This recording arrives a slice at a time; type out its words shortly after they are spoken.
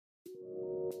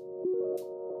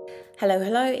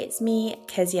Hello, it's me,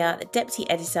 Kezia, the Deputy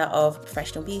Editor of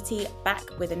Professional Beauty, back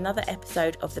with another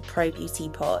episode of the Pro Beauty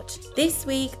Pod. This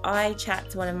week, I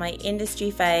chat to one of my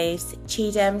industry faves,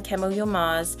 Cigdem Kemal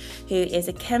Yilmaz, who is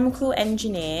a chemical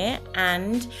engineer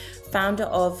and founder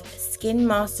of Skin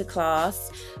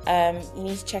Masterclass. You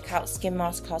need to check out Skin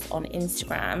Masterclass on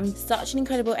Instagram. Such an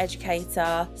incredible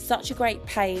educator, such a great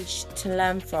page to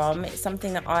learn from. It's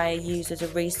something that I use as a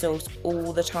resource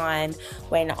all the time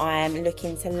when I'm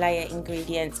looking to layer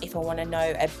ingredients, if I want to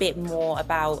know a bit more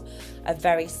about a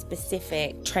very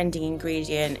specific trending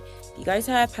ingredient. If you go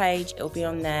to her page, it'll be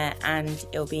on there and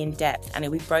it'll be in depth and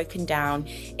it'll be broken down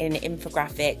in an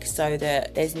infographic so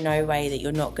that there's no way that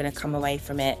you're not going to come away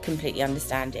from it completely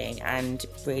understanding and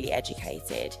really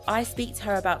educated. I speak to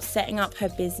her about setting up her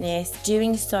business,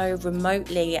 doing so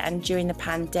remotely and during the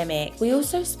pandemic. We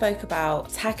also spoke about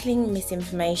tackling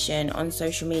misinformation on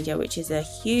social media, which is a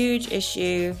huge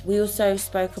issue. We also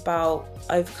spoke about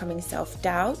overcoming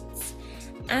self-doubt.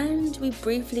 And we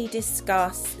briefly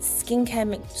discuss skincare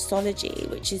mixology,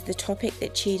 which is the topic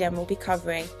that Cigdem will be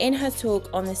covering in her talk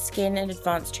on the skin and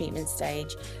advanced treatment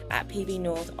stage at PB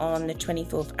North on the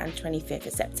 24th and 25th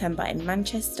of September in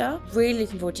Manchester. Really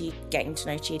looking forward to you getting to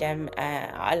know Cigdem.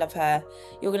 I love her.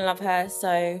 You're going to love her.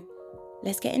 So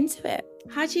let's get into it.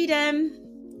 Hi, Cigdem.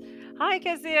 Hi,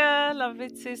 Kezia. Lovely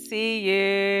to see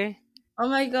you. Oh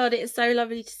my God, it's so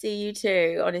lovely to see you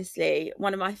too, honestly.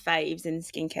 One of my faves in the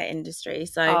skincare industry.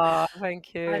 So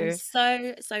thank you. I'm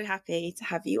so happy to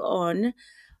have you on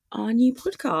our new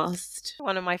podcast.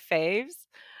 One of my faves.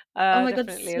 Oh my God,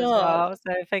 Definitely as stop. well.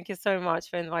 So thank you so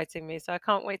much for inviting me. So I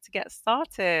can't wait to get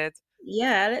started.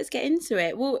 Yeah, let's get into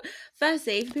it. Well,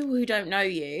 firstly, for people who don't know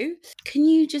you, can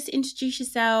you just introduce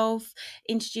yourself,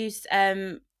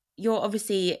 you're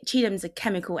obviously, Cigdem's a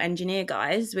chemical engineer,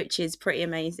 guys, which is pretty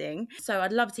amazing. So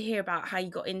I'd love to hear about how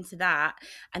you got into that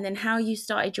and then how you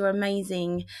started your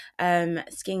amazing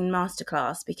Skin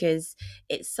Masterclass, because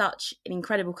it's such an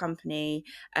incredible company,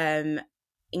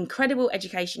 incredible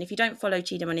education. If you don't follow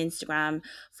Cigdem on Instagram,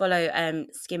 follow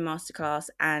Skin Masterclass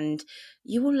and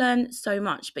you will learn so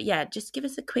much. But yeah, just give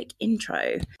us a quick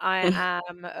intro. I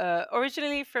am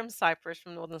originally from Cyprus,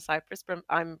 from Northern Cyprus, but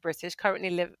I'm British,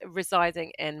 currently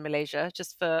residing in Malaysia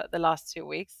just for the last 2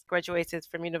 weeks. Graduated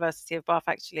from University of Bath,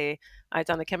 actually. I'd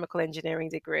done a chemical engineering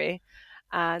degree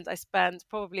and I spent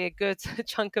probably a good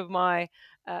chunk of my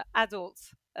adult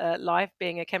life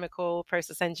being a chemical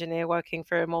process engineer working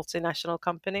for a multinational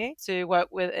company to work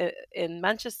with in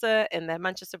Manchester, in their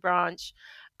Manchester branch.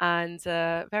 And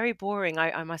very boring,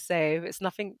 I must say. It's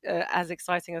nothing as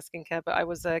exciting as skincare, but I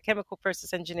was a chemical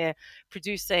process engineer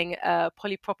producing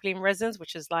polypropylene resins,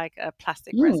 which is like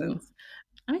plastic resins.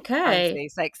 Okay. Fancy,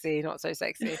 sexy, not so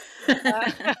sexy. So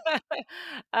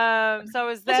I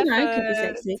was I there don't know, it for could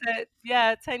be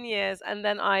sexy. 10 years, and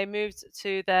then I moved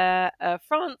to their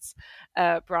France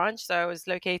branch. So I was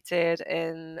located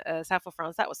in south of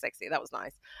France. That was sexy. That was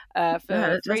nice Yeah, for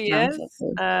that does 3 sound years.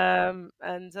 sexy.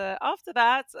 And after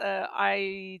that,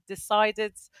 I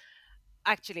decided.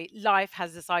 Actually, life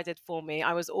has decided for me.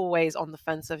 I was always on the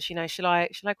fence of, should I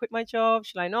quit my job?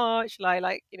 Should I not? Should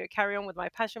I carry on with my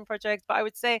passion project? But I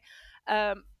would say,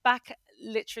 back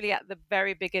literally at the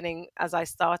very beginning, as I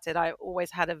started, I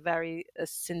always had a very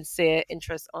sincere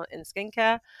interest in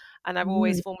skincare, and I've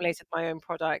always Mm. formulated my own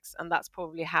products, and that's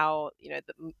probably how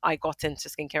I got into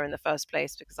skincare in the first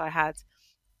place, because I had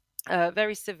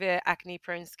very severe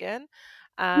acne-prone skin.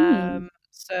 Mm.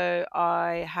 So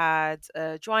I had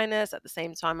dryness at the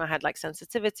same time. I had like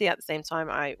sensitivity at the same time.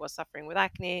 I was suffering with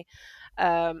acne.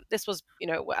 This was,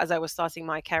 as I was starting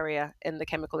my career in the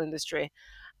chemical industry,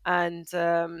 and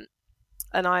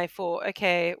I thought,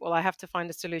 okay, well, I have to find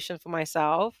a solution for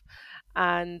myself.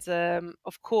 And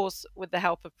of course, with the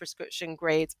help of prescription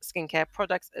grade skincare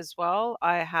products as well,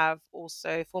 I have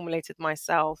also formulated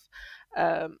myself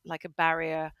like a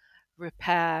barrier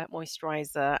repair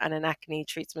moisturizer and an acne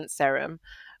treatment serum,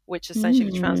 which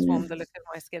essentially Mm. transformed the look of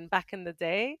my skin back in the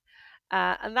day.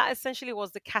 And that essentially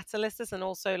was the catalyst and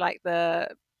also like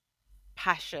the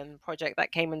passion project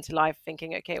that came into life,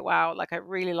 thinking, okay, wow, like I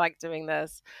really like doing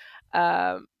this.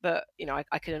 But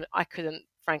I couldn't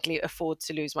frankly afford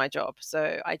to lose my job.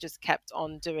 So I just kept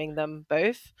on doing them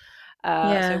both. So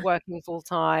Yeah. working full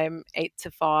time, 8 to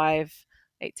 5,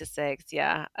 8 to 6,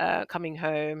 yeah. Coming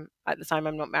home at the time,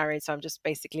 I'm not married, so I'm just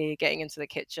basically getting into the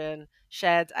kitchen,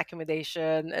 shared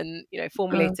accommodation, and Oh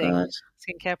formulating God.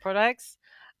 skincare products.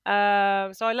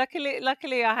 So I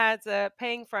luckily I had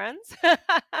paying friends.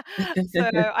 So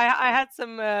I had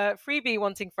some freebie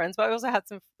wanting friends, but I also had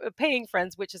some paying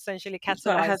friends, which essentially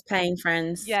So it has catalyzed. paying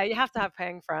friends. Yeah, you have to have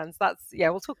paying friends. That's yeah,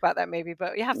 we'll talk about that maybe,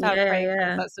 but you have to have Yeah, paying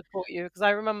friends yeah. that support you. Because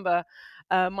I remember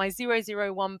my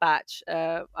 001 batch,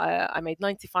 I made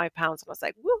 £95, and I was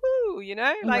like, woohoo,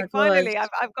 Oh my like gosh. finally,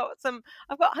 I've got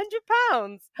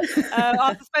 £100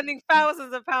 after spending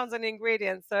thousands of pounds on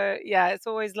ingredients. So yeah, it's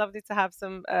always lovely to have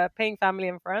some paying family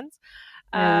and friends.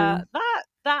 Mm.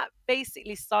 That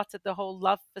basically started the whole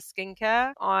love for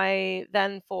skincare. I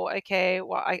then thought, okay,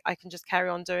 well, I can just carry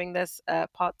on doing this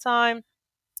part time.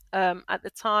 At the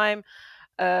time,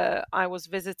 I was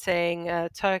visiting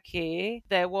Turkey.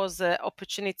 There was an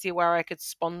opportunity where I could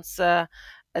sponsor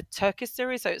a Turkish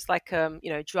series, so it's like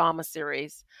drama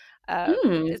series.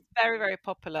 Mm. It's very very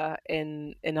popular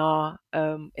in our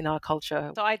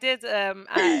culture. So I did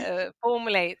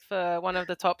formulate for one of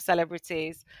the top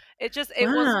celebrities. It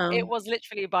Wow. was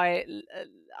literally by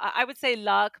I would say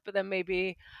luck, but then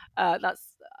maybe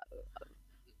that's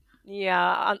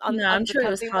yeah, No, I'm sure it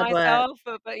was undercutting hard work. myself,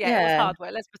 but yeah, it was Yeah. hard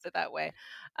work. Let's put it that way.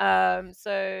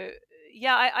 So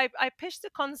yeah, I pitched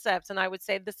the concept, and I would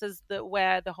say this is the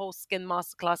where the whole skin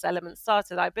masterclass element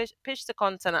started. I pitched the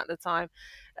content at the time,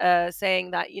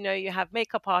 saying that you have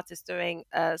makeup artists doing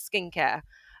skincare,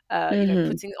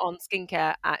 Mm-hmm. putting on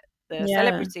skincare at the Yeah.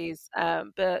 celebrities,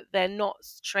 but they're not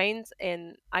trained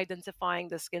in identifying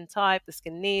the skin type, the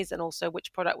skin needs, and also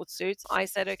which product would suit. I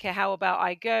said, okay, how about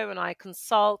I go and I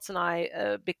consult and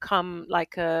I become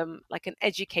like an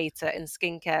educator in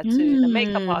skincare to the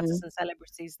makeup artists Mm. and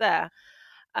celebrities there.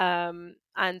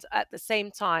 And at the same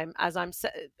time, as I'm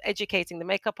educating the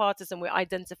makeup artists and we're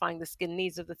identifying the skin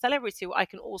needs of the celebrity, I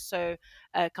can also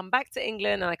come back to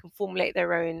England and I can formulate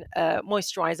their own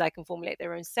moisturizer. I can formulate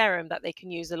their own serum that they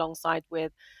can use alongside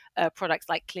with products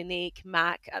like Clinique,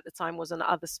 MAC at the time was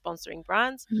another sponsoring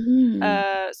brand. Mm.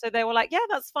 So they were like, yeah,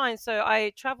 that's fine. So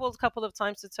I traveled a couple of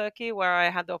times to Turkey where I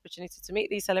had the opportunity to meet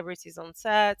these celebrities on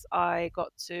set. I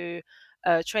got to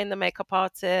train the makeup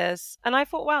artists. And I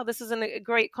thought, wow, this is a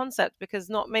great concept because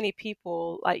not many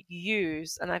people like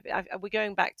use, and we're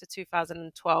going back to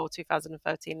 2012,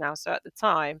 2013 now. So at the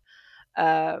time,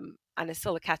 and it's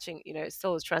still a catching, it's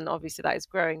still a trend, obviously, that is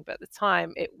growing. But at the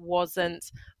time, it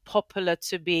wasn't popular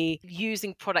to be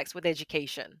using products with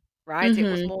education, right? It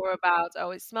was Mm-hmm. more about,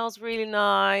 oh, it smells really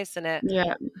nice and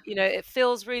Yeah. it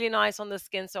feels really nice on the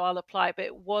skin, so I'll apply. But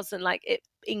it wasn't like it.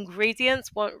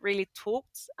 Ingredients weren't really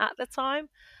talked at the time.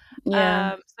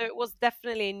 Yeah. So it was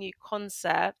definitely a new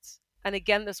concept. And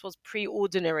again, this was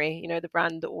pre-ordinary, the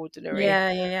brand The Ordinary,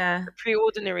 Yeah. Yeah. Yeah. the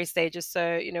pre-ordinary stages.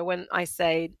 So, when I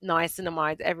say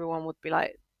niacinamide, everyone would be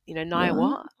like, Nia, What?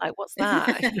 what? Like, what's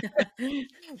that?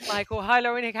 Like, or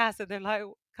hyaluronic acid. They're like,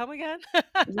 come again?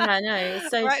 Yeah, no,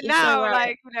 Right it's so now, right.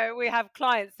 like, we have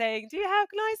clients saying, do you have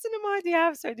niacinamide? Do you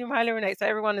have sodium hyaluronate? So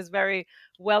everyone is very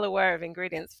well aware of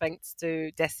ingredients thanks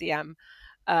to DECIEM,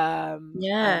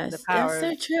 and the Yes, that's power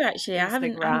so of true actually. I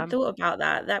haven't Instagram. thought about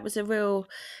that. That was a real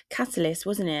catalyst,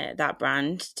 wasn't it? That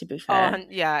brand, to be Oh, fair.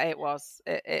 yeah, it was.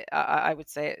 I would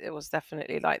say it was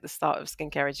definitely like the start of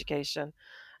skincare education.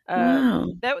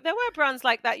 Wow. There were brands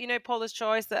like that, Paula's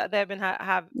Choice, that they've been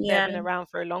they've Yeah. been around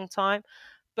for a long time.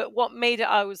 But what made it,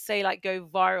 I would say, like go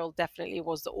viral definitely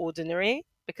was The Ordinary,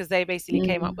 because they basically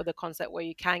came up Mm. with a concept where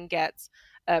you can get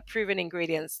proven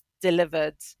ingredients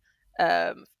delivered,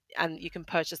 um, and you can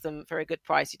purchase them for a good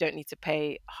price. You don't need to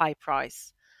pay high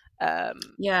price,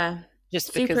 um, Yeah.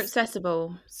 just Super because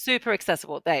accessible. super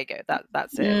accessible. There you go.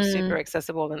 That's it. It was super Mm.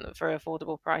 accessible and for an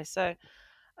affordable price. So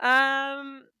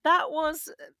that was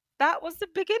the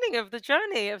beginning of the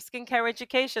journey of skincare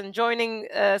education, joining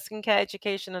skincare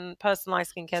education and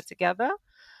personalized skincare together,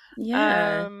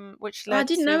 Yeah. which Oh, I led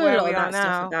didn't to know a where lot we of are that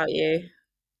stuff now. about you.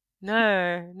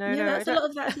 No, no, Yeah, no, I that's a don't. lot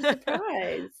of actually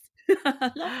surprise.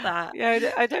 I love that.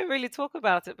 Yeah, I don't really talk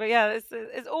about it, but yeah,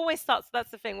 it always starts.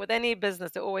 That's the thing with any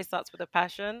business; it always starts with a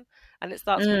passion, and it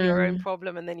starts with your own Mm.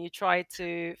 problem, and then you try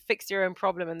to fix your own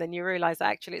problem, and then you realize that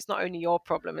actually it's not only your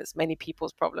problem; it's many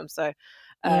people's problem. So,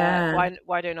 Yeah.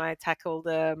 why don't I tackle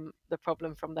the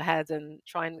problem from the head and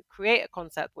try and create a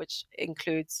concept which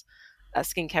includes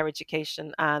skincare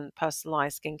education and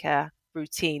personalized skincare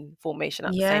routine formation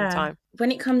at the same Yeah. time?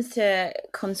 When it comes to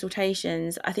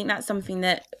consultations, I think that's something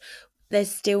that there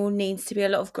still needs to be a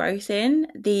lot of growth in.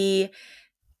 The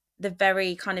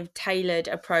very kind of tailored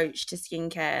approach to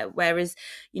skincare. Whereas,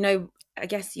 I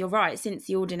guess you're right, since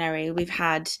The Ordinary, we've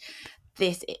had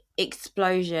this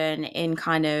explosion in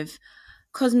kind of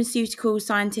cosmeceutical,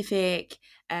 scientific,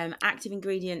 active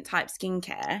ingredient type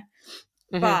skincare.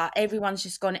 Mm-hmm. but everyone's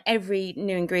just gone, every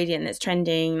new ingredient that's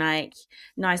trending, like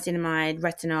niacinamide,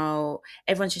 retinol,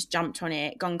 everyone's just jumped on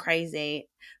it, gone crazy,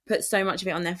 put so much of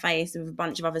it on their face with a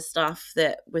bunch of other stuff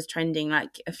that was trending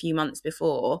like a few months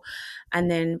before.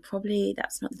 And then probably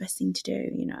that's not the best thing to do,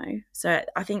 you know? So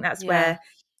I think that's Yeah. where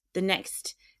the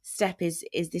next step is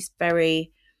this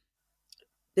very,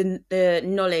 the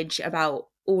knowledge about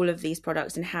all of these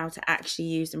products and how to actually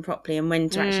use them properly and when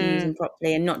to actually use them Mm.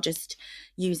 properly, and not just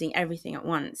using everything at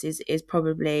once is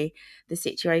probably the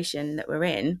situation that we're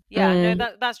in. Yeah, no,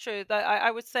 that's true.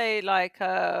 I would say like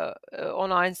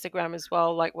on our Instagram as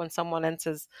well, like when someone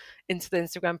enters into the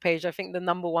Instagram page, I think the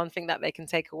number one thing that they can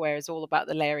take away is all about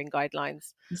the layering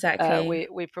guidelines. Exactly.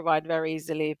 We provide very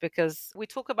easily, because we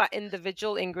talk about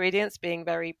individual ingredients being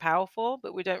very powerful,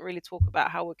 but we don't really talk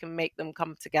about how we can make them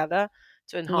come together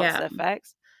to enhance Yeah. the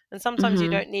effects. And sometimes you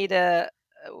Hmm. don't need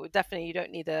definitely you don't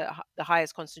need the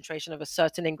highest concentration of a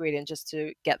certain ingredient just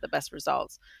to get the best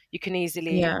results. You can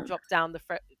easily Yeah. drop down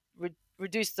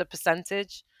reduce the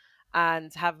percentage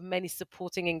and have many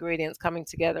supporting ingredients coming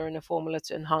together in a formula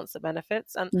to enhance the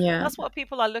benefits. And Yeah. that's what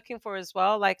people are looking for as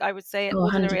well. Like I would say Oh,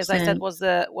 ordinary, as I said, 100%. was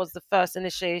the first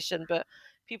initiation, but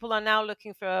people are now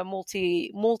looking for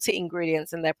multi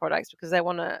ingredients in their products because they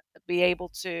want to be able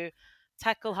to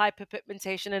tackle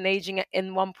hyperpigmentation and aging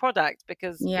in one product,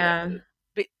 because Yeah.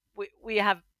 we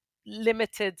have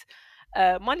limited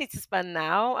money to spend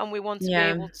now, and we want to be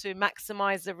Yeah. able to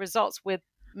maximize the results with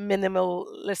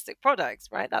minimalistic products,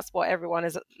 right? That's what everyone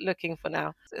is looking for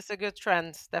now. So it's a good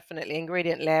trend, definitely.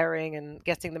 Ingredient layering and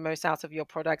getting the most out of your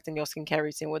product and your skincare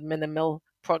routine with minimal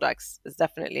products is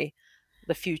definitely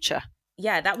the future.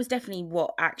 Yeah, that was definitely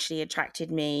what actually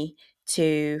attracted me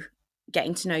to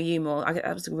getting to know you more.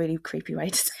 That was a really creepy way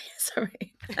to say it.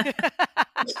 Sorry.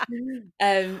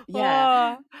 Yeah.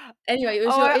 Oh, Anyway, it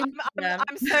was oh, your I'm Instagram.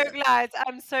 I'm so glad.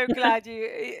 I'm so glad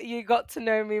you got to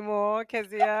know me more,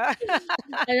 Kezia.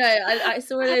 I know. I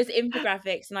saw those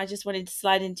infographics and I just wanted to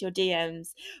slide into your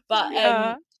DMs. But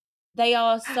Yeah. they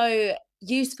are so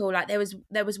useful. Like there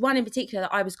was one in particular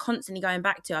that I was constantly going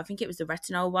back to. I think it was the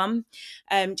retinol one,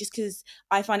 just because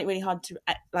I find it really hard to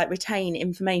like retain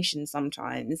information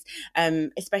sometimes,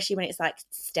 especially when it's like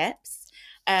steps.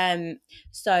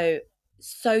 So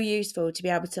so useful to be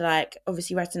able to, like,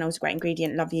 obviously retinol is a great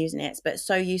ingredient, love using it, but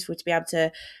so useful to be able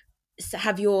to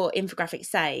have your infographic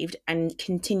saved and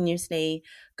continuously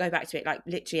go back to it, like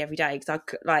literally every day, because I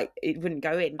could, like, it wouldn't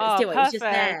go in, but Oh, still it was just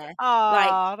perfect. there, like.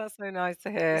 Oh, that's so nice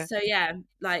to hear. So yeah,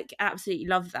 like absolutely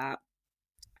love that.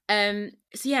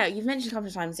 So yeah, you've mentioned a couple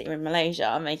of times that you're in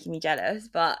Malaysia, making me jealous,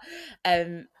 but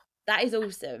that is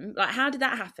awesome. Like, how did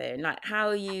that happen? Like, how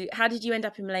did you end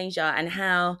up in Malaysia, and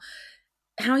how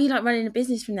are you like running a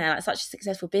business from there, like such a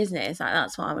successful business? Like,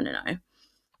 that's what I want to know.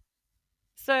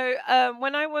 So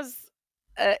when I was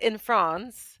in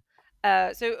France,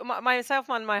 so myself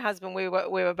and my husband, we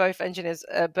were both engineers,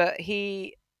 but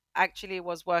he actually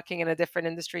was working in a different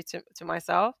industry to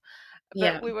myself.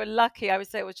 But Yeah. we were lucky. I would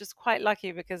say it was just quite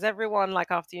lucky, because everyone,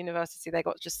 like after university, they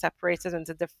got just separated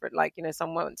into different, like,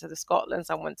 some went to the Scotland,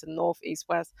 some went to north, east,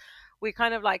 west. We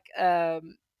kind of like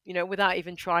without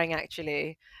even trying,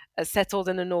 actually settled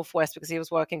in the northwest, because he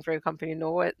was working for a company in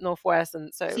northwest,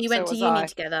 and So so you so went to was uni I.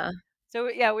 together? So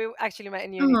yeah, we actually met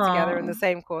in uni together in the Oh,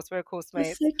 same course. We were course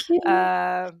that's mates. so cute.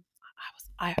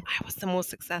 I was the more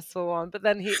successful one, but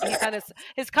then he kind of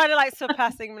he's kind of like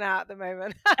surpassing me now at the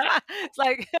moment. It's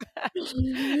like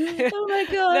Oh my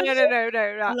no, gosh, no, no,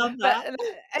 no, I no. love But that.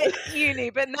 uni,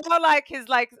 but now like he's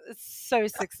like so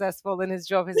successful in his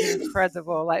job. He's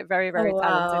incredible, like very, Oh very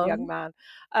talented wow. young man.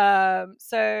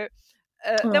 So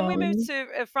then we moved Oh.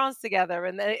 to France together,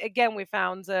 and again we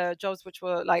found jobs which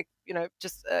were like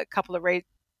just a couple of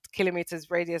kilometers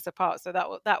radius apart. So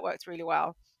that worked really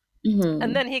well.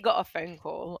 And Hmm. then he got a phone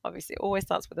call. Obviously, it always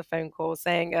starts with a phone call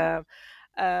saying,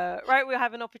 "Right, we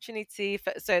have an opportunity."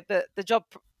 So the job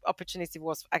opportunity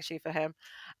was actually for him,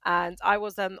 and I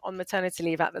was then on maternity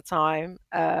leave at the time.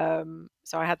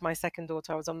 So I had my second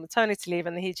daughter. I was on maternity leave,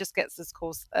 and he just gets this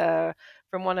call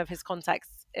from one of his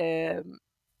contacts,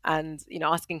 and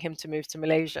asking him to move to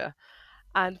Malaysia.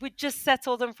 And we just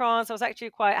settled in France. I was actually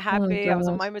quite Oh my happy. I was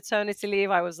on god. my maternity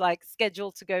leave. I was like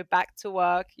scheduled to go back to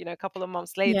work, a couple of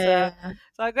months later. Yeah,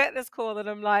 So I get this call and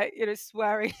I'm like,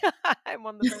 swearing. I'm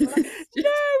on the phone. I'm like, yeah.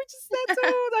 no, we just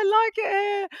settled. I like it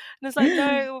here. And it's like,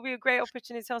 no, it will be a great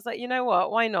opportunity. I was like, you know what?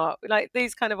 Why not? Like,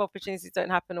 these kind of opportunities don't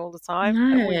happen all the time.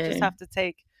 And we just No. have to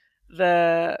take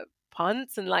the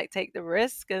punt and like take the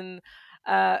risk. And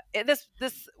this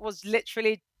was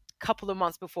literally couple of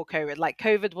months before COVID. Like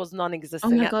COVID was Oh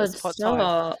non-existing my at God, this time.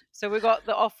 stop. So we got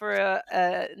the offer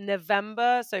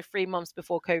November, so 3 months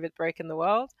before COVID broke in the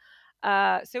world.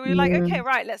 So we were like, okay, Mm,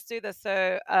 right, let's do this.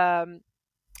 So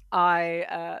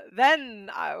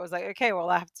I was like, okay, well,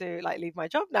 I have to like leave my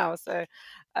job now. So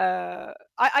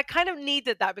I kind of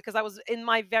needed that because I was in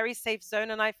my very safe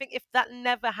zone, and I think if that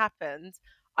never happened,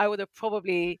 I would have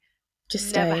probably just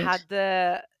stayed. never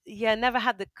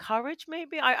had the courage.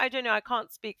 Maybe I don't know. I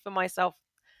can't speak for myself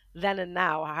then and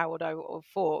now. How would I have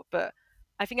thought? But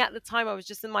I think at the time I was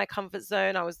just in my comfort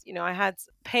zone. I was, I had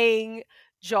paying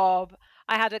job.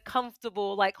 I had a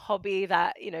comfortable like hobby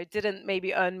that didn't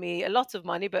maybe earn me a lot of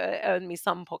money, but it earned me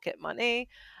some pocket money,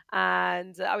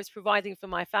 and I was providing for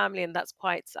my family, and that's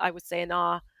quite, I would say, in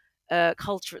our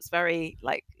culture, it's very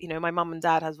like my mum and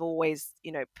dad has always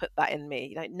put that in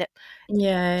me.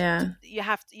 Yeah, yeah. You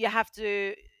have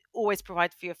to always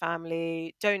provide for your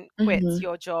family. Don't quit Hmm.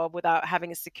 your job without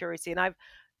having a security. And I've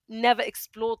never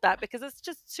explored that because it's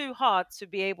just too hard to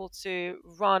be able to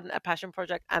run a passion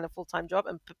project and a full-time job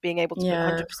and being able to put Yeah,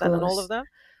 of 100% on all of course. them.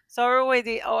 So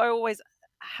I always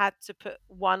had to put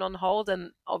one on hold,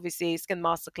 and obviously Skin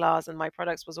Masterclass and my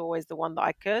products was always the one that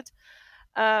I could.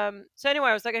 So anyway,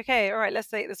 I was like, okay, all right, let's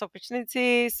take this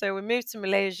opportunity. So we moved to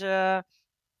Malaysia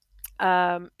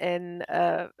in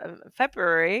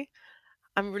February.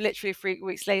 And literally 3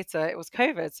 weeks later, it was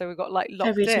COVID. So we got like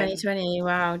locked February in. 2020.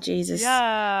 Wow, Jesus.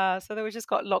 Yeah. So then we just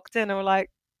got locked in and we're like,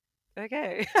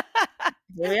 okay,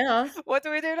 Here we are. what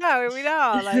do we do now? Here we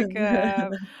are. Like,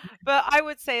 but I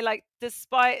would say, like,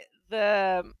 despite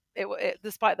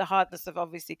despite the hardness of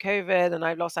obviously COVID, and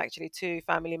I've lost actually two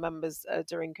family members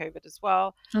during COVID as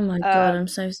well. Oh my God, I'm Um,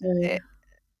 so sorry.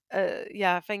 it,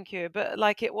 yeah, thank you. But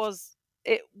like, it was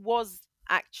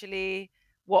actually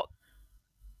what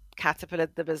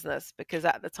catapulted the business, because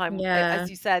at the time, Yeah. as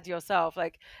you said yourself,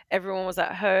 like everyone was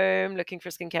at home looking for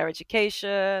skincare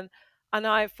education, and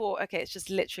I thought, okay, it's just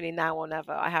literally now or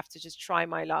never. I have to just try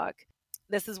my luck.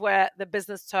 This is where the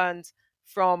business turned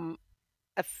from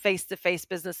a face-to-face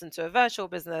business into a virtual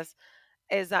business,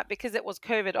 is that because it was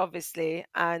COVID, obviously,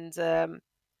 and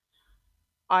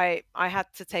I had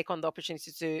to take on the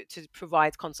opportunity to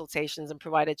provide consultations and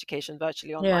provide education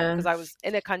virtually online, Yeah. because I was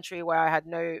in a country where I had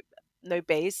no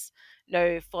base,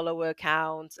 no follower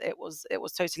count. It was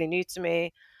totally new to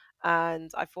me. And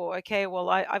I thought, okay, well,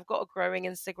 I've got a growing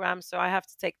Instagram, so I have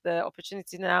to take the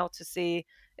opportunity now to see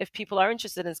if people are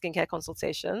interested in skincare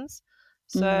consultations.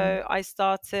 Mm. So I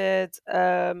started,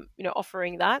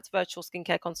 offering that virtual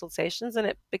skincare consultations, and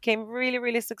it became really,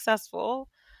 really successful,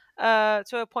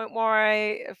 to a point where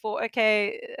I thought,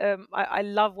 okay, I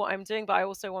love what I'm doing, but I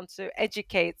also want to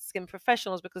educate skin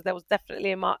professionals, because there was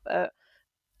definitely a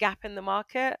gap in the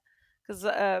market. Because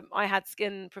I had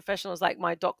skin professionals like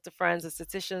my doctor friends,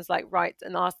 estheticians, like write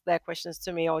and ask their questions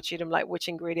to me, or treat them like, which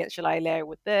ingredient shall I layer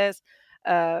with this?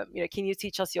 Can you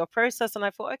teach us your process? And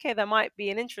I thought, okay, there might be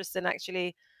an interest in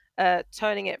actually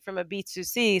turning it from a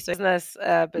B2C, so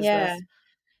Yeah. business.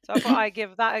 So I thought I'd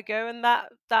give that a go, and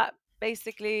that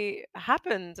basically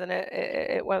happened, and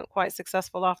it went quite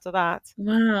successful after that.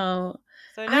 Wow.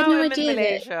 So I had now no I'm in idea that,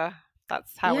 Malaysia.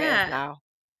 That's how it is yeah, now.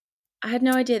 I had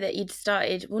no idea that you'd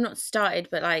started, well, not started,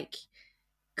 but like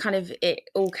kind of it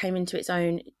all came into its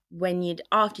own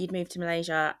after you'd moved to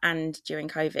Malaysia and during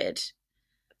COVID.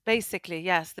 Basically,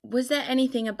 yes. Was there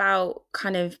anything about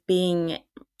kind of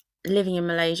living in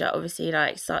Malaysia, obviously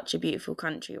like such a beautiful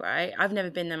country, right? I've never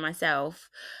been there myself.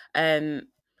 Um,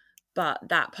 but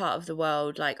that part of the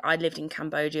world, like I lived in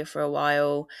Cambodia for a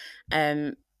while.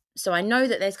 Um, so I know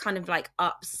that there's kind of like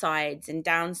upsides and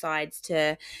downsides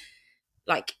to,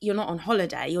 like, you're not on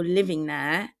holiday, you're living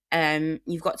there.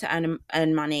 You've got to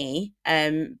earn money,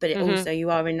 but it Hmm. also, you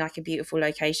are in like a beautiful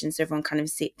location, so everyone kind of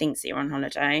thinks that you're on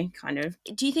holiday. Kind of.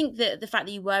 Do you think that the fact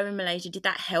that you were in Malaysia, did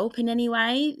that help in any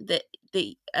way that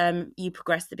you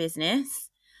progressed the business?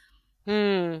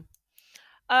 Hmm.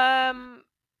 Um,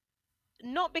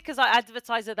 Not because I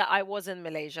advertised it that I was in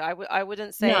Malaysia. I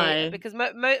wouldn't say, No. because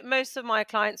most of my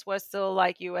clients were still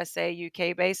like USA,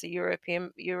 UK based, or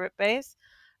Europe based.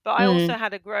 But I also Mm.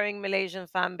 had a growing Malaysian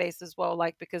fan base as well,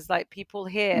 like, because like people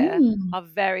here Mm. are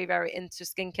very, very into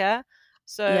skincare.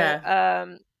 So Yeah.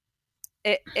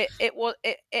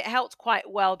 it helped quite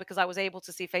well, because I was able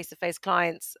to see face to face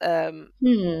clients,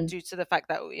 Hmm. due to the fact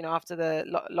that after the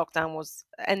lockdown was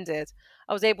ended,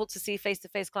 I was able to see face to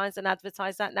face clients and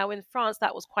advertise that. Now in France,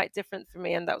 that was quite different for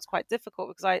me, and that was quite difficult,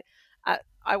 because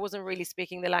I wasn't really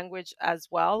speaking the language as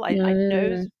well. I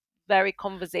know Mm. very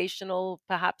conversational,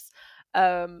 perhaps,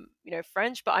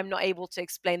 French, but I'm not able to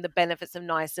explain the benefits of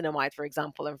niacinamide, for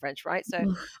example, in French, right? So,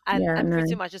 Oof, and yeah, and no.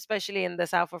 pretty much, especially in the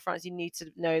south of France, you need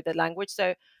to know the language.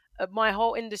 So, my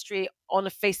whole industry on a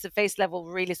face-to-face level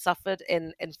really suffered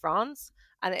in France,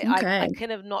 and I Okay.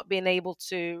 kind of not been able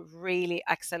to really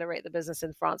accelerate the business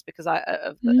in France because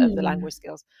of the Mm. language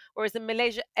skills. Whereas in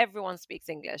Malaysia, everyone speaks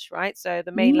English, right? So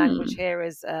the main language Mm. here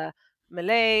is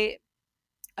Malay,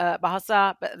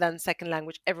 Bahasa, but then second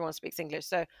language, everyone speaks English.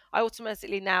 So I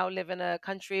automatically now live in a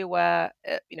country where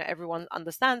everyone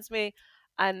understands me,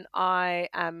 and I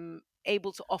am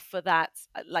able to offer that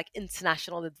like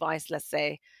international advice, let's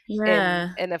say,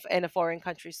 Yeah. in a foreign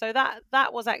country. So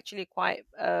that was actually quite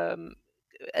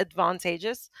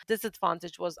advantageous.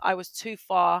 Disadvantage was I was too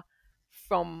far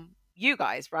from you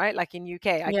guys, right? Like in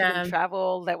UK, I couldn't Yeah.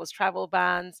 travel. There was travel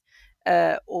bans,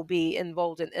 or be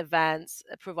involved in events,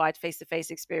 provide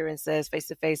face-to-face experiences,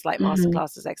 face-to-face like Hmm.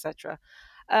 masterclasses, etc.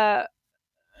 Uh,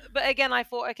 but again, I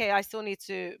thought, okay, I still need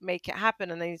to make it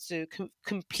happen, and I need to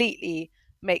completely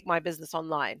make my business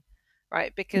online,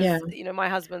 right? Yeah. Because my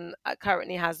husband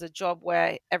currently has a job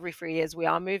where every 3 years we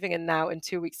are moving, and now in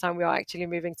 2 weeks' time we are actually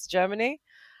moving to Germany.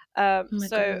 Oh my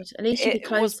So God. At least you'll be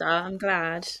it was, closer. I'm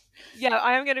glad. yeah,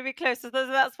 I am going to be close. So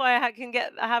that's why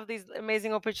I have these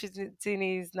amazing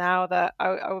opportunities now that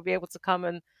I will be able to come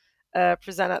and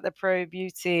present at the Pro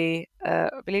Beauty. I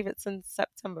believe it's in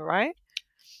September, right?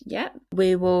 Yeah.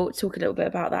 We will talk a little bit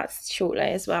about that shortly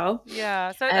as well.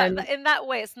 Yeah. So Um, in that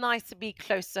way, it's nice to be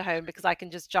close to home because I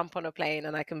can just jump on a plane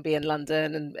and I can be in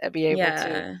London and be able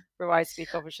to yeah. provide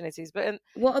speak opportunities. But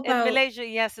What in about, Malaysia,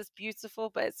 yes, it's beautiful,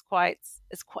 but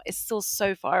it's still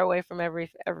so far away from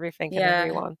everything and yeah.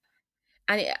 everyone.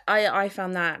 And I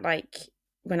found that like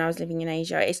when I was living in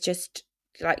Asia, it's just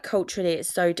like culturally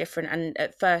it's so different. And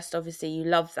at first, obviously, you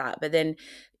love that, but then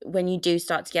when you do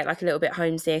start to get like a little bit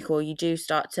homesick, or you do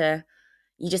start to,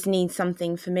 you just need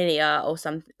something familiar or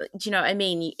something. Do you know what I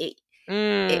mean?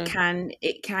 Mm,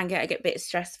 It can get a bit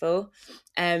stressful.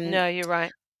 Um, no, you're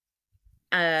right.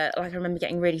 like I remember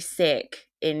getting really sick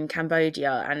in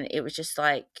Cambodia, and it was just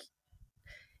like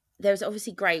there was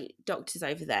obviously great doctors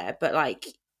over there, but like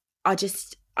I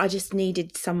just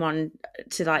needed someone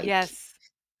to like Yes.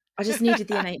 I just needed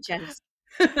the NHS.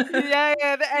 Yeah,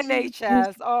 yeah, the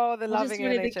NHS. Oh, the I just loving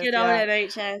wanted the NHS. good old Yeah.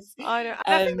 NHS. I know.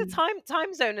 And I think the Um,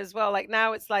 time zone as well. Like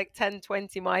now it's like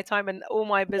 10:20 my time, and all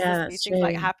my yeah, business that's meetings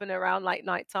like true. happen around like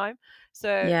nighttime.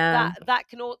 So Yeah,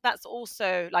 that's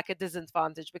also like a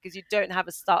disadvantage because you don't have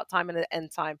a start time and an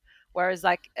end time. Whereas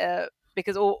like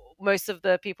because most of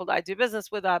the people that I do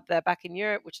business with are they're back in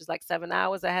Europe, which is like 7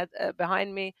 hours ahead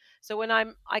behind me. So when I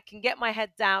can get my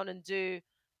head down and do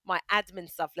my admin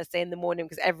stuff, let's say in the morning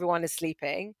because everyone is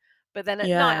sleeping, but then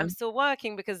at night yeah, I'm still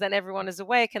working because then everyone is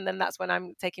awake, and then that's when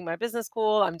I'm taking my business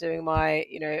call, I'm doing my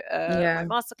yeah,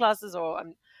 my master classes, or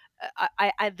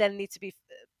I then need to be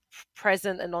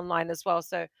present and online as well.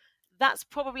 So that's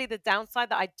probably the downside,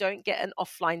 that I don't get an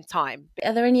offline time.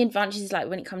 are there any advantages like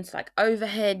when it comes to like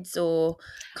overheads or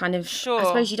kind of, I Sure.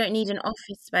 suppose you don't need an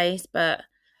office space, but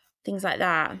things like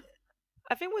that?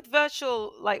 I think with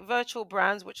virtual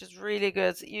brands, which is really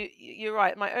good, you're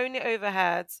right. My only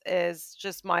overheads is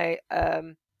just my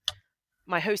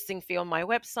hosting fee on my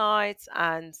website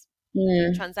and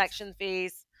Mm. transaction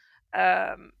fees.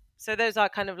 So those are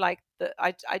kind of like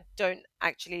I don't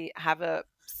actually have a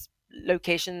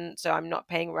location, so I'm not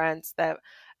paying rent. There,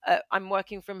 I'm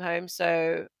working from home,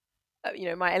 so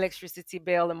my electricity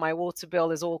bill and my water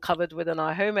bill is all covered within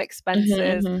our home Hmm.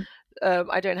 expenses. Hmm.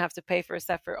 I don't have to pay for a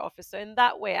separate office. So in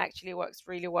that way, it actually works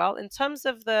really well. In terms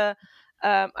of the,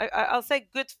 I'll say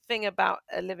good thing about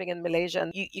living in Malaysia,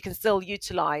 and you can still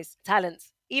utilize talent,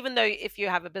 even though if you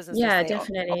have a business, let's Yeah, say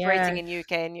definitely. operating Yeah. in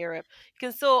UK and Europe, you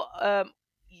can still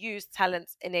use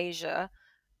talent in Asia,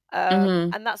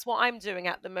 Hmm. and that's what I'm doing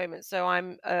at the moment. So I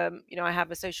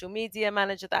have a social media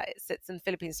manager that sits in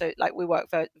Philippines. So like we work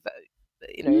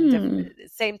in different Mm.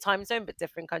 same time zone but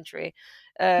different country.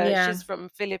 Yeah. She's from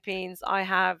Philippines. I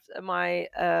have my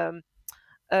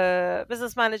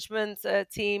business management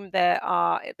team. They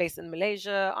are based in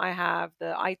Malaysia. I have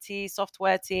the IT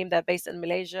software team. They're based in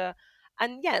Malaysia.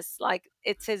 And yes, like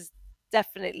it is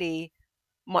definitely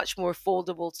much more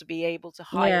affordable to be able to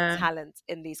hire Yeah. talent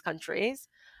in these countries.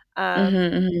 Hmm. Um,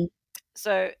 Hmm.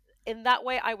 so in that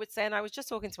way, I would say, and I was just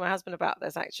talking to my husband about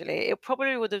this actually, it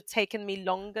probably would have taken me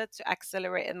longer to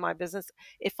accelerate in my business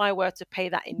if I were to pay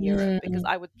that in Europe, because Mm.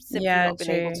 I would simply Yeah, not been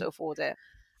able true. to afford it.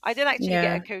 I did actually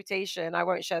get a Yeah. quotation. I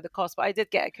won't share the cost, but I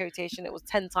did get a quotation. It was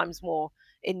 10 times more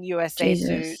in USA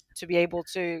Jesus. to be able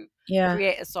to Yeah.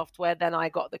 create a software than I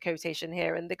got the quotation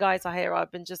here. And the guys I here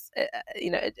have been just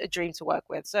a dream to work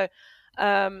with. So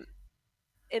um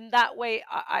in that way,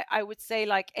 I would say,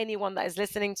 like anyone that is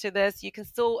listening to this, you can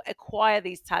still acquire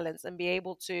these talents and be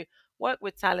able to work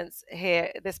with talents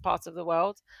here, this part of the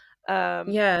world,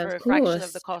 Yeah, for of a fraction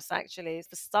of the course. cost. Actually,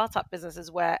 for startup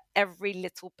businesses where every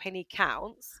little penny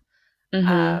counts,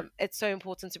 Mhm. it's so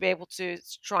important to be able to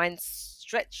try and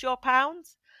stretch your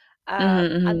pounds.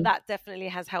 Mhm. And Mhm. that definitely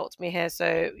has helped me here.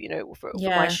 So, for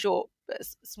my Yeah. short,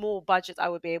 small budget, I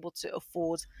would be able to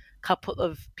afford a couple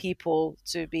of people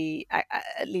to be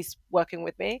at least working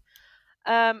with me.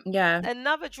 Um, Yeah.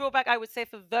 Another drawback I would say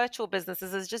for virtual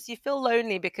businesses is just you feel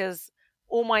lonely because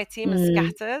all my team is Mm.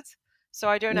 scattered. So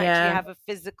I don't actually Yeah. have a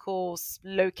physical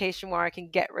location where I can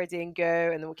get ready and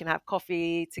go, and then we can have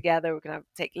coffee together. We can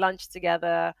take lunch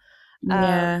together.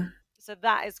 Yeah. So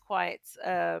that is quite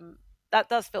that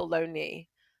does feel lonely.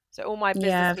 So all my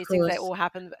Yeah, business of meetings, they course. all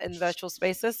happen in virtual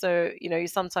spaces. So you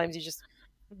sometimes you just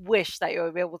wish that you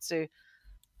were able to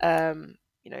um,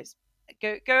 you know,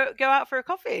 go out for a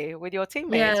coffee with your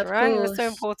Yeah, teammates, of right? It's so course.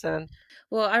 important.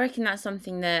 Well, I reckon that's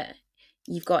something that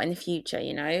you've got in the future,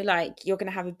 like you're going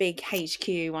to have a big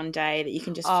HQ one day that you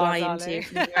can just Oh, fly into darling.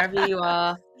 from wherever you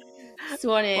are,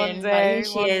 swan One in, like, here day,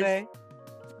 she one is. day.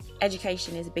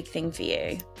 Education is a big thing for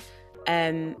you.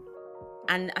 Um,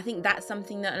 and I think that's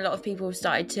something that a lot of people have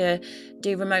started to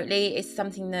do remotely. It's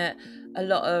something that a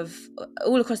lot of,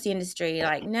 all across the industry,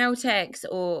 like nail techs,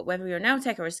 or whether you're a nail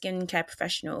tech or a skincare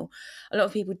professional, a lot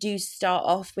of people do start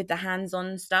off with the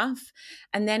hands-on stuff,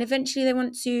 and then eventually they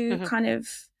want to Hmm. kind of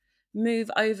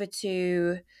move over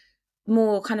to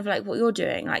more kind of like what you're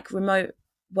doing, like remote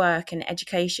work and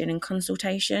education and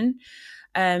consultation.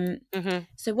 Um, Hmm.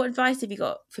 so what advice have you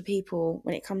got for people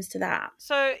when it comes to that?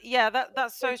 So yeah,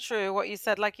 that's so true what you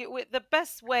said. Like the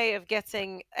best way of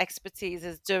getting expertise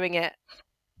is doing it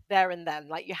there and then.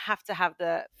 Like you have to have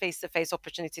the face-to-face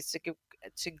opportunities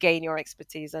to gain your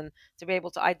expertise and to be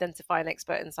able to identify an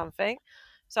expert in something.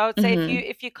 So I would say if you Mm-hmm.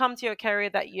 if you come to your career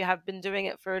that you have been doing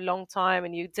it for a long time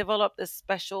and you develop this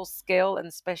special skill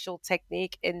and special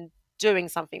technique in doing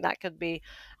something that could be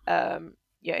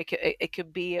it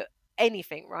could be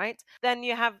anything, right? Then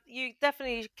you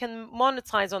definitely can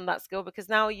monetize on that skill because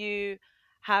now you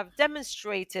have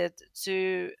demonstrated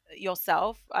to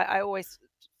yourself. I always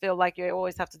feel like you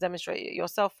always have to demonstrate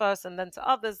yourself first and then to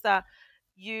others that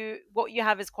what you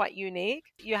have is quite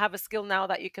unique. You have a skill now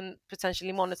that you can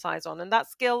potentially monetize on, and that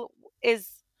skill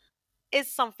is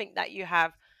is something that you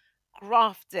have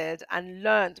grafted and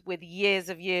learned with years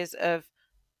of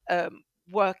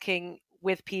working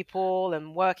with people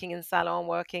and working in salon,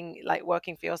 working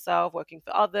for yourself, working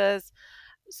for others.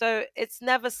 So it's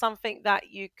never something that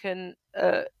you can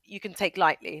take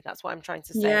lightly. That's what I'm trying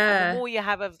to say. And the Yeah. more you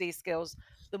have of these skills,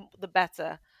 the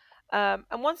better. And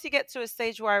once you get to a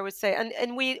stage where I would say,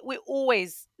 and we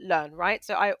always learn, right?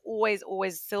 So I always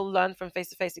still learn from face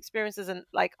to face experiences, and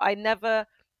like I never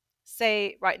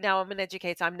say right now I'm an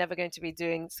educator, I'm never going to be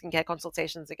doing skincare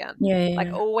consultations again. Yeah, yeah, Like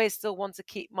yeah. always, still want to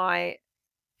keep my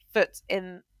foot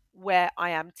in where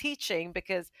I am teaching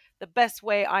because the best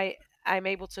way I'm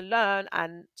able to learn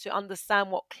and to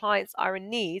understand what clients are in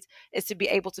need is to be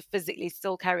able to physically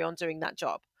still carry on doing that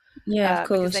job. Yeah, of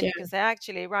Because course. then Yeah. you can say,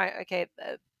 actually, right, okay,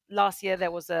 last year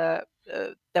there was a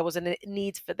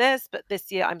need for this, but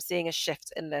this year I'm seeing a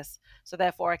shift in this. So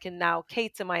therefore, I can now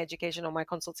cater my education or my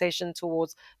consultation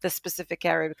towards this specific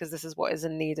area because this is what is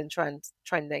in need and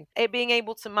trending. It being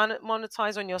able to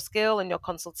monetize on your skill and your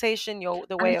consultation,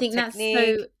 the And I way of think that's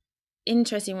so technique.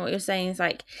 interesting what you're saying. Is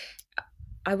like,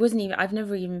 I've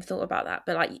never even thought about that,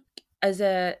 but like,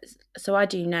 so I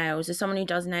do nails. As someone who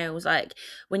does nails, like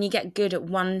when you get good at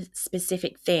one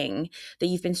specific thing that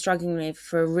you've been struggling with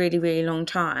for a really, really long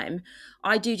time,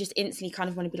 I do just instantly kind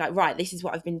of want to be like, right, this is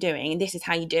what I've been doing and this is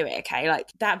how you do it. Okay.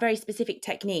 Like that very specific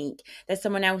technique, there's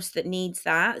someone else that needs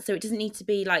that. So it doesn't need to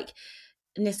be like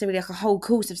necessarily like a whole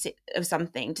course of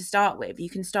something to start with. You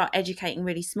can start educating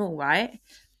really small, right?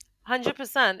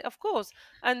 100%, of course.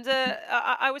 And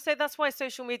I would say that's why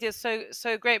social media is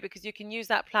so great because you can use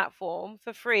that platform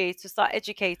for free to start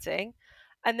educating,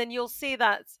 and then you'll see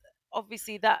that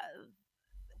obviously that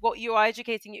what you are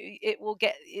educating you it will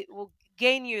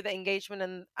gain you the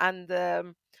engagement and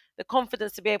the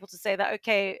confidence to be able to say that,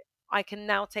 okay, I can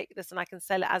now take this and I can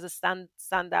sell it as a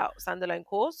standalone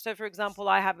course. So for example,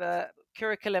 I have a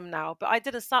curriculum now, but I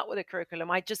didn't start with a curriculum.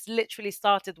 I just literally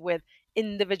started with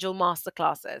individual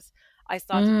masterclasses. I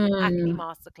started with acne Mm.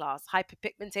 masterclass,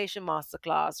 hyperpigmentation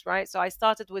masterclass, right? So I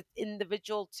started with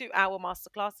individual 2-hour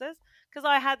masterclasses because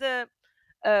I had a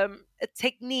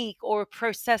technique or a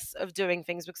process of doing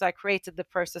things because I created the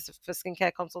process for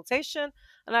skincare consultation.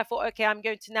 And I thought, okay, I'm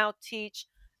going to now teach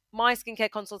my skincare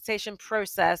consultation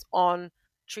process on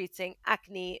treating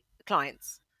acne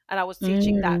clients, and I was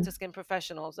teaching that Mm. to skin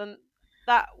professionals, and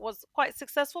that was quite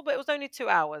successful, but it was only 2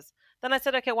 hours. Then I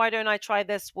said, okay, why don't I try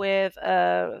this with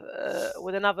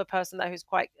another person who's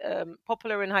quite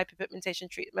popular in hyperpigmentation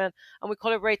treatment, and we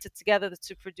collaborated together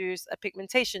to produce a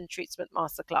pigmentation treatment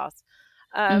masterclass.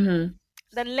 Mm-hmm.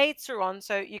 Then later on,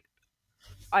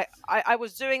 I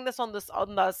was doing this on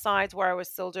the side where I was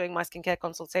still doing my skincare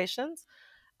consultations,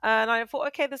 and I thought,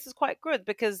 okay, this is quite good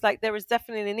because like there is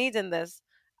definitely a need in this.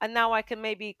 And now I can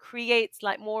maybe create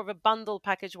like more of a bundle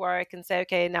package where I can say,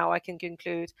 okay, now I can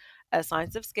include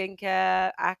science of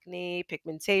skincare, acne,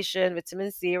 pigmentation,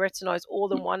 vitamin C, retinoids,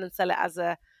 all in one, and sell it as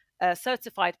a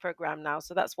certified program now.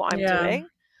 So that's what I'm Yeah. doing.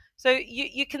 So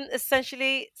you can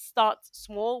essentially start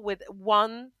small with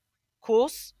one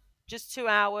course, just 2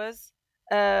 hours.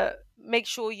 Make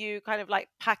sure you kind of like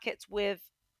pack it with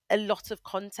a lot of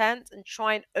content and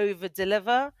try and over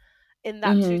deliver in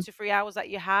that two Mm-hmm. to 3 hours that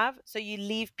you have, so you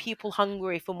leave people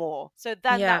hungry for more. So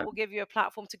then that Yeah. will give you a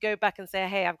platform to go back and say,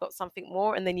 hey, I've got something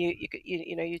more, and then you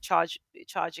charge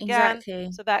again,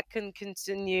 Exactly. so that can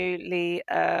continually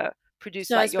produce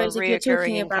So I like your suppose if you're reoccurring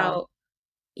talking income. about,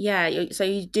 yeah, so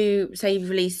you do say you've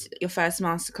released your first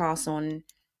masterclass on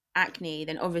acne,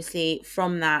 then obviously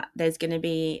from that there's going to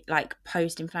be like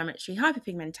post-inflammatory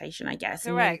hyperpigmentation, I guess,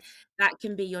 and then Correct. that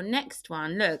can be your next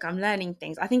one. Look, I'm learning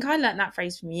things. I think I learned that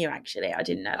phrase from you, actually. I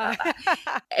didn't know about that.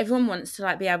 Everyone wants to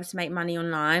like be able to make money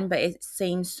online, but it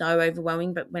seems so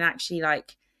overwhelming. But when actually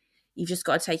like you've just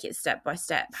got to take it step by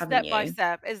step, haven't Step by you?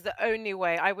 step is the only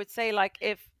way, I would say. Like,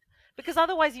 if because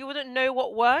otherwise you wouldn't know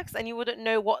what works, and you wouldn't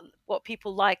know what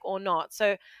people like or not.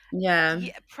 So Yeah.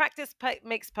 yeah, practice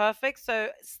makes perfect.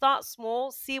 So start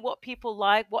small, see what people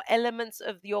like, what elements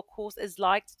of your course is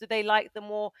liked. Do they like the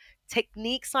more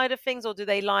technique side of things, or do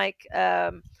they like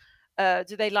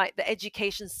the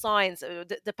education science?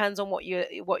 Depends on what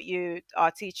you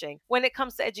are teaching. When it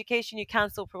comes to education, you can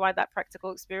still provide that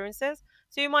practical experiences.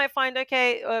 So you might find,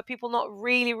 okay, people not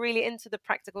really into the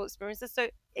practical experiences. So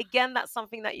again, that's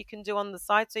something that you can do on the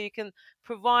side. So you can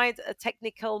provide a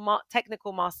technical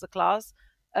masterclass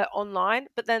online,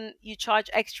 but then you charge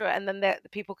extra, and then the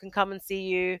people can come and see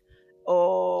you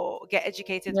or get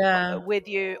educated Yeah. with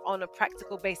you on a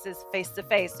practical basis, face to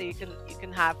face. So you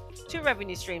can have two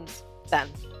revenue streams then.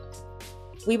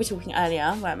 We were talking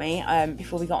earlier, weren't we,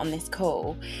 before we got on this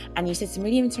call, and you said some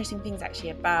really interesting things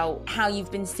actually about how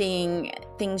you've been seeing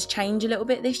things change a little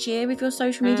bit this year with your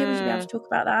social media. Would you be able to Mm, talk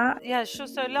about that? yeah, sure.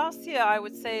 So last year, I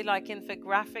would say like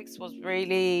infographics was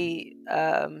really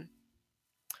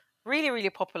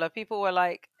popular. People were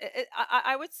like,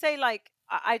 I would say like,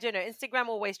 I don't know, Instagram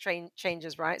always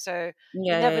changes, right? So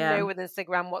you Yeah, never yeah, know with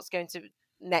Instagram what's going to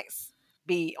next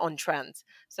be on trend.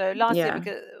 So last year, yeah,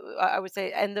 because I would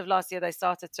say end of last year, they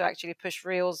started to actually push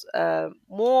reels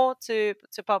more to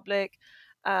public,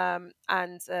 and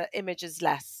images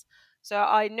less. So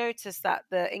I noticed that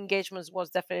the engagement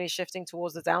was definitely shifting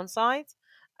towards the downside,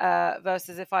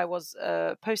 versus if I was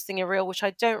posting a reel, which I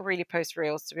don't really post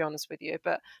reels, to be honest with you.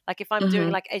 But like if I'm doing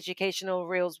mm-hmm. like educational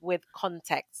reels with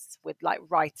context, with like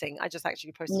writing, I just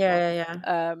actually posted one. Yeah,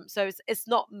 yeah, So it's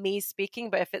not me speaking,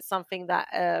 but if it's something that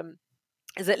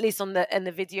is at least in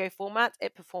the video format,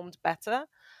 it performed better.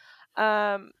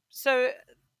 So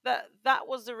that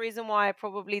was the reason why I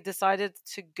probably decided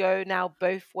to go now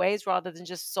both ways rather than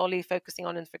just solely focusing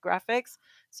on infographics.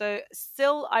 So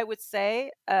still, I would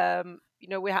say,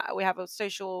 we have a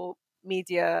social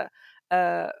media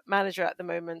manager at the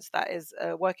moment that is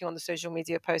working on the social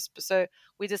media posts. So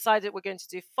we decided we're going to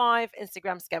do 5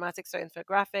 Instagram schematics, so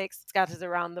infographics scattered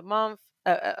around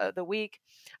the week,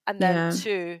 and then yeah,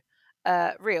 2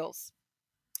 reels.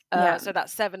 yeah, So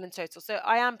that's 7 in total. So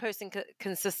I am posting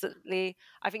consistently.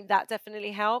 I think that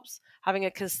definitely helps, having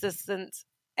a consistent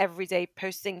everyday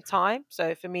posting time.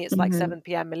 So for me, it's like mm-hmm.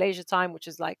 7 p.m. Malaysia time, which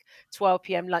is like 12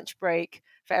 p.m. lunch break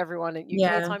for everyone in UK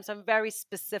Yeah, time. So I'm very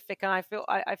specific, and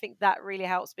I think that really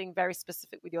helps, being very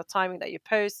specific with your timing that you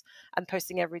post and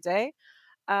posting every day.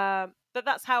 But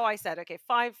that's how I said, okay,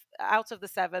 5 out of the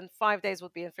 7, 5 days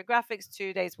would be infographics,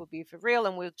 2 days would be for real,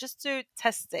 and we'll just do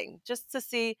testing just to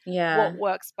see what yeah,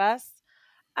 works best.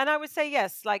 And I would say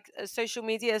yes, like social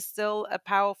media is still a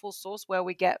powerful source where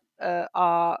we get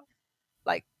our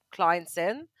like clients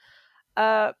in.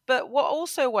 But what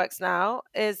also works now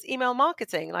is email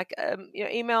marketing. Like,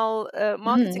 email mm,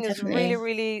 marketing is a really, definitely.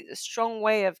 really strong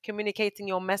way of communicating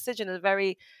your message in a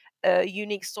very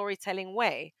unique storytelling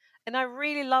way. And I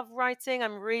really love writing. I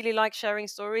really like sharing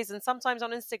stories. And sometimes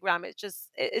on Instagram, it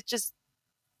just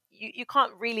you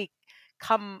can't really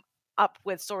come up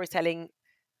with storytelling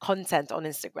content on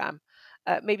Instagram.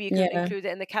 Maybe you could Yeah. include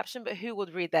it in the caption, but who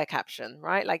would read their caption,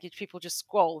 right? Like people just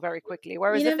scroll very quickly.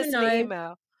 You Whereas if never it's in the know.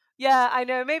 email, yeah, I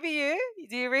know. Maybe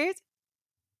do you read?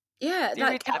 Yeah, Do you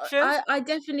read like captions? I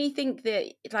definitely think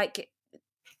that like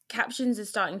captions are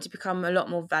starting to become a lot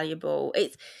more valuable.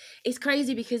 It's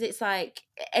crazy because it's like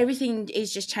everything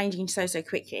is just changing so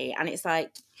quickly, and it's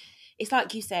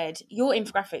like you said, your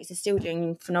infographics are still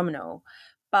doing phenomenal,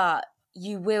 but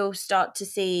you will start to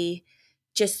see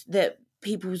just that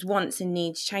people's wants and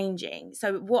needs changing.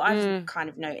 So what I've Mm, kind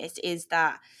of noticed is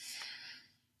that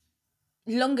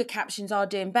longer captions are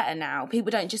doing better now. People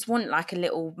don't just want like a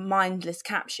little mindless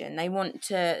caption. They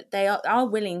are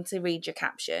willing to read your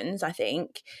captions, I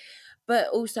think. But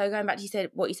also going back to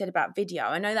what you said about video,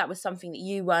 I know that was something that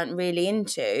you weren't really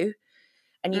into,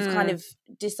 and you've kind mm, of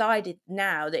decided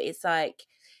now that it's like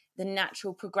the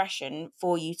natural progression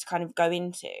for you to kind of go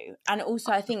into. And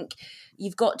also I think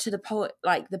you've got to the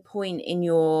point in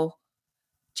your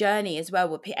journey as well,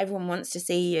 where everyone wants to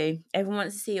see you, everyone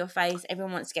wants to see your face,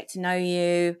 everyone wants to get to know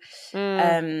you,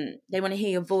 mm. they want to hear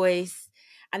your voice,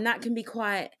 and that can be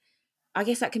quite, I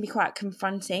guess that can be quite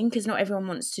confronting because not everyone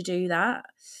wants to do that,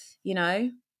 you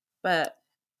know, but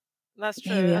That's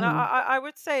true. here we And are. I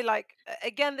would say, like,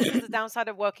 again, this is the downside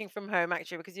of working from home,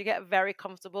 actually, because you get very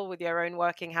comfortable with your own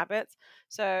working habits.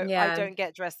 So I Yeah, don't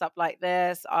get dressed up like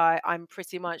this. I'm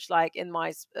pretty much like in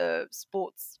my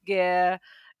sports gear,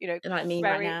 like me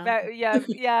right very, now. very, yeah,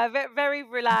 yeah, very, very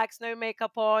relaxed, no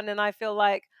makeup on. And I feel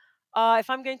like, if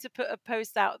I'm going to put a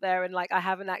post out there and like I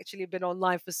haven't actually been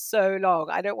online for so long,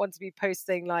 I don't want to be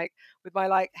posting like with my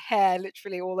like hair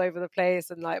literally all over the place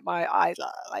and like my eyes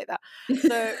like that.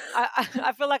 So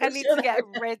I feel like I What's need your to get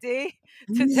ready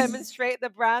to demonstrate the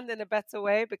brand in a better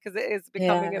way because it is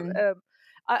becoming Yeah,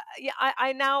 yeah,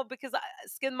 I now because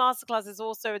Skin Masterclass is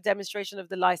also a demonstration of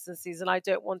the licensees, and I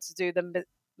don't want to do them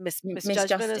Miss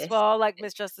misjudgment as Justice. well, like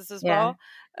misjustice as Yeah. well,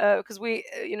 because we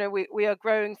are a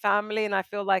growing family, and I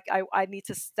feel like I need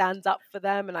to stand up for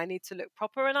them, and I need to look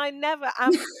proper, and I never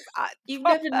am You've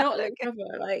never proper. not looked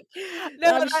proper. Like,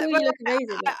 No, I'm sure you look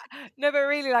amazing. no, but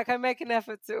really, like, I make an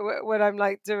effort to when I'm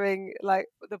like doing like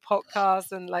the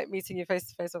podcast and like meeting you face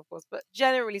to face, of course. But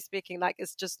generally speaking, like,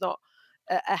 it's just not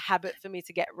a habit for me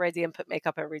to get ready and put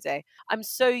makeup every day. I'm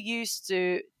so used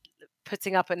to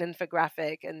putting up an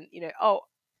infographic, and oh,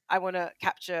 I want to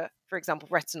capture, for example,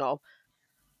 retinol.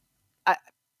 I,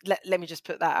 let me just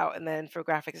put that out in the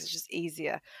infographics. It's just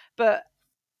easier, but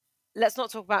let's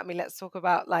not talk about me. Let's talk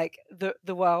about like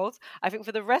the world. I think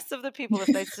for the rest of the people,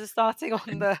 if they're just starting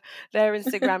on their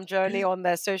Instagram journey, on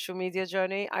their social media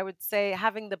journey, I would say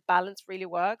having the balance really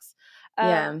works.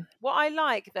 Yeah, What I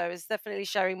like though is definitely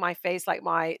sharing my face, like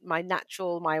my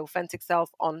natural, my authentic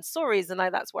self on stories, and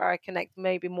that's where I connect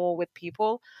maybe more with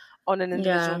people on an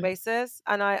individual yeah, basis,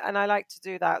 and I like to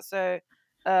do that. So.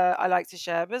 I like to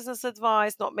share business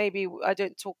advice. Not maybe I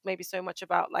don't talk maybe so much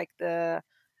about like the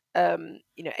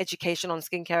education on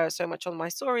skincare so much on my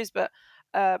stories, but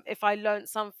if I learned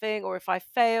something, or if I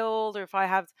failed, or if I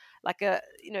have like a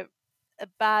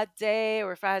bad day,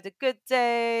 or if I had a good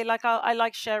day, like I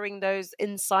like sharing those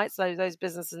insights, those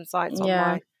business insights on yeah.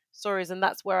 my stories, and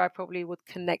that's where I probably would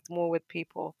connect more with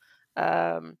people.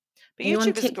 But Are you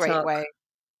on YouTube is a great TikTok? way.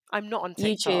 I'm not on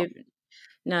TikTok. YouTube?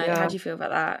 No. How Yeah. do you feel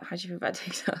about that? How do you feel about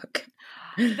TikTok?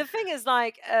 The thing is,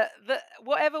 like, the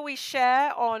whatever we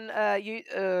share on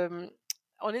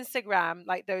Instagram,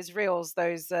 like those reels,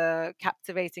 those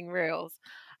captivating reels,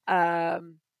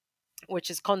 um, which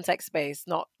is context based,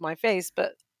 not my face,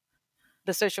 but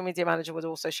the social media manager would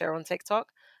also share on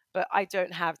TikTok. But I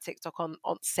don't have TikTok on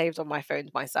saved on my phone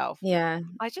myself. Yeah,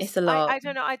 I it's just a lot. I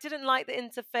don't know, I didn't like the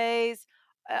interface.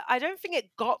 I don't think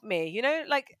it got me,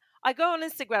 like, I go on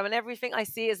Instagram and everything I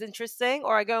see is interesting,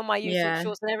 or I go on my YouTube Yeah,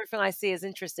 Shorts and everything I see is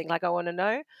interesting, like, I wanna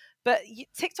know, but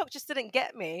TikTok just didn't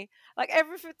get me. Like,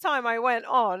 every time I went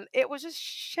on, it was just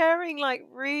sharing, like,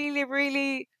 really,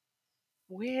 really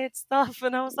weird stuff,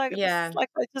 and I was like, "This is yeah. like,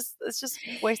 it's just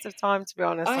waste of time," to be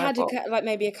honest, I I had thought. like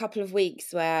maybe a couple of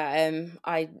weeks where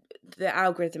I the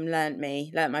algorithm learnt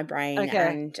my brain, Okay.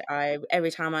 and I every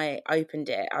time I opened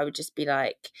it, I would just be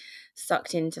like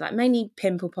sucked into like mainly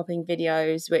pimple popping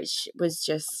videos, which was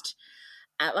just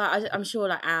I'm sure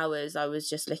like hours I was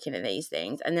just looking at these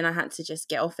things, and then I had to just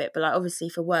get off it. But like obviously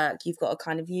for work, you've got to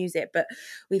kind of use it. But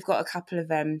we've got a couple of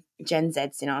Gen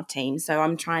Zs in our team, so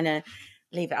I'm trying to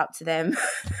leave it up to them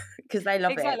because they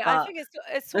love it. Exactly. I But think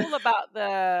it's all about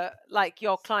the like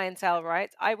your clientele,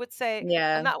 right? I would say,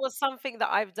 yeah, and that was something that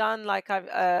I've done. Like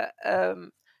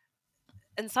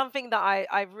and something that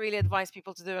I really advise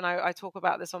people to do, and I talk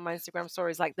about this on my Instagram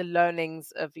stories, like the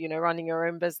learnings of running your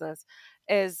own business,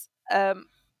 is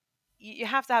you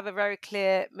have to have a very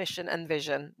clear mission and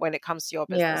vision when it comes to your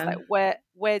business. Yeah. Like,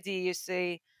 where do you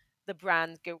see the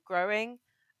brand growing,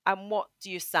 and what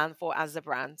do you stand for as a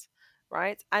brand,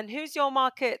 right? And who's your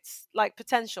market like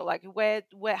potential? Like, where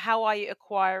how are you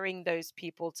acquiring those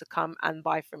people to come and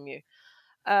buy from you?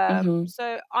 Mhm.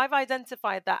 So I've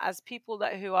identified that as people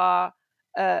that who are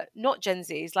not Gen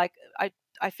Zs. Like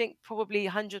I think probably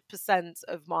 100%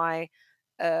 of my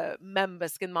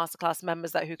members, Skin Masterclass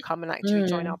members that who come and actually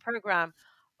join our Mm. program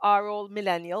are all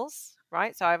millennials,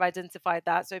 right? So I've identified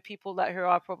that. So people that who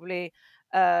are probably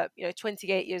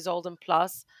 28 years old and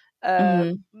plus,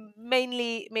 Mhm.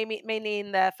 mainly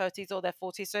in their 30s or their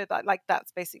 40s. So that like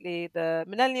that's basically the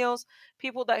millennials,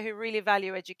 people that who really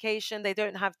value education. They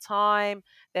don't have time,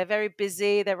 they're very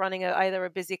busy. They're running either a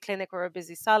busy clinic or a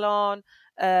busy salon.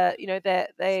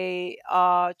 They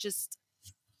are just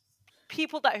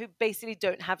people that who basically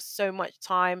don't have so much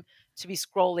time to be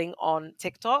scrolling on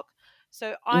TikTok.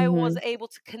 So I was Mhm. able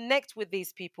to connect with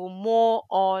these people more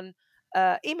on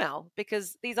email,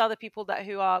 because these are the people that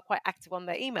who are quite active on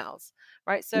their emails,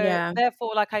 right? So Yeah.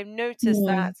 therefore, like I've noticed Mm.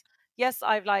 that yes,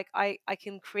 I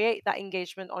can create that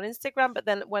engagement on Instagram, but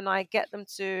then when I get them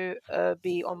to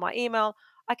be on my email,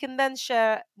 I can then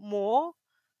share more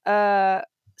uh,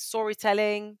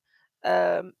 storytelling,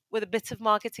 with a bit of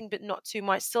marketing, but not too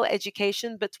much. Still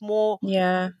education, but more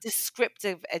Yeah.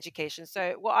 descriptive education.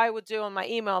 So what I would do on my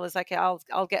email is like I'll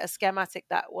get a schematic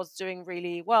that was doing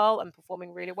really well and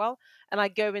performing really well, and I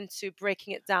go into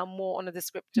breaking it down more on a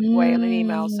descriptive way on an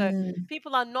email. So Mm.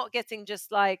 people are not getting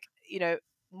just like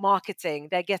marketing;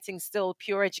 they're getting still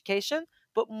pure education,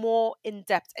 but more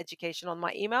in-depth education on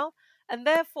my email, and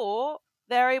therefore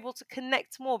they're able to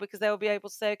connect more because they will be able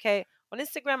to say, okay, on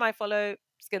Instagram I follow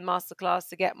Skin Masterclass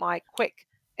to get my quick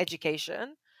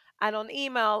education. And on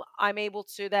email, I'm able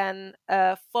to then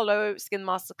follow Skin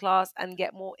Masterclass and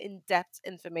get more in depth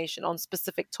information on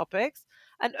specific topics.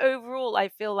 And overall, I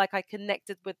feel like I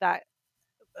connected with that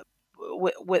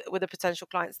with the potential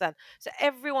clients then. So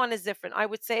everyone is different. I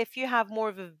would say if you have more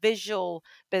of a visual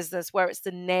business where it's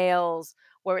the nails,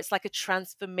 where it's like a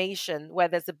transformation, where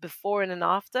there's a before and an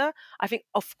after, I think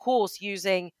of course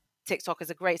using TikTok is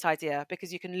a great idea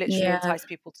because you can literally Yeah. entice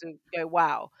people to go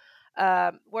wow.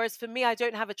 Whereas for me, I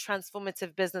don't have a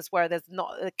transformative business where there's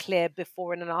not a clear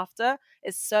before and an after.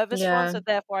 It's service run, Yeah. so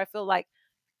therefore I feel like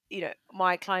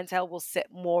my clientele will sit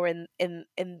more in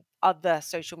other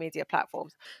social media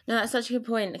platforms. No, that's such a good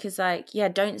point because, like, yeah,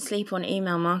 don't sleep on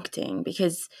email marketing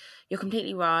because you're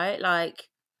completely right. Like,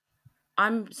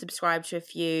 I'm subscribed to a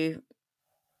few,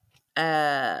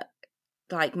 uh,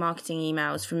 like marketing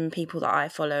emails from people that I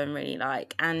follow and really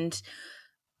like, and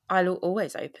I'll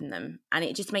always open them, and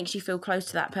it just makes you feel close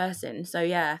to that person. So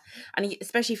yeah, and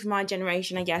especially for my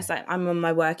generation, I guess I'm on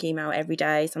my work email every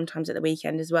day, sometimes at the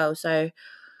weekend as well. So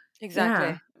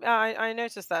yeah, Exactly. I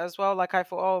noticed that as well. Like I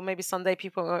thought, oh, maybe Sunday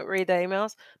people won't read their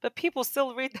emails, but people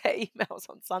still read their emails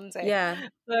on Sunday. yeah,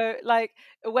 So like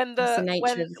when that's the the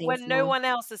nature of things when no now. one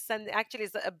else is sending, actually,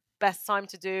 it's a best time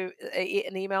to do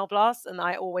an email blast, and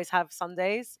I always have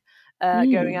Sundays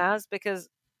going Mm, as, because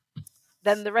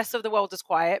then the rest of the world is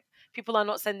quiet. People are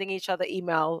not sending each other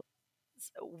email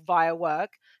via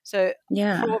work, so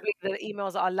yeah. probably the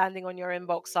emails that are landing on your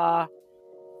inbox are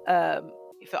um,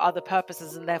 for other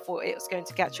purposes, and therefore it's going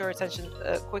to catch your attention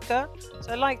quicker.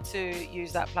 So I like to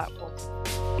use that platform.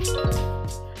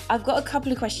 I've got a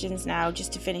couple of questions now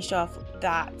just to finish off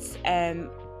that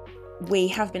we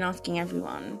have been asking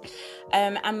everyone.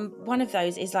 And one of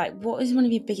those is like, what is one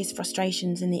of your biggest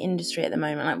frustrations in the industry at the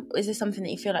moment? Like, is there something that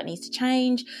you feel like needs to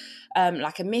change?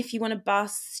 Like a myth you want to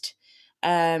bust?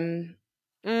 Um,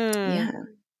 Mm. yeah.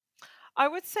 I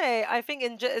would say I think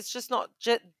it's just not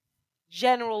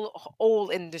general all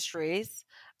industries.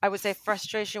 I would say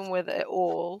frustration with it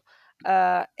all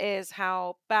is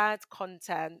how bad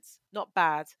content, not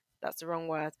bad, that's the wrong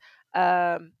word,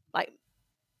 like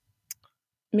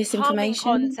harming Misinformation?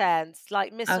 content,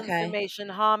 like Okay. misinformation,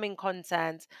 harming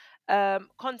content,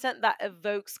 content that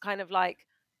evokes kind of like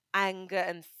anger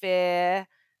and fear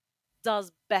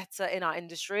does better in our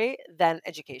industry than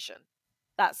education.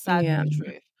 That's sadly Yeah. the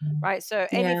truth, right? So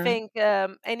Yeah. anything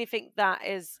that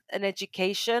is an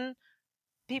education,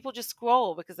 people just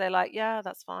scroll because they're like, yeah,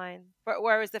 that's fine. But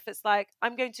whereas if it's like,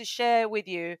 I'm going to share with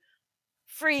you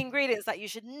 3 ingredients that you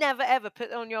should never ever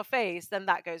put on your face, then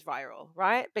that goes viral,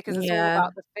 right? Because it's all Yeah.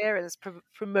 about the fear and it's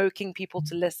provoking people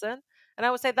to listen. And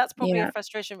I would say that's probably a Yeah.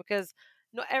 frustration because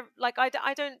like I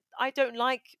don't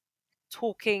like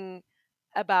talking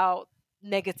about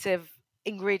negative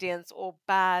ingredients or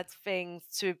bad things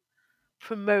to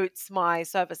promote my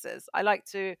services. I like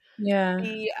to Yeah.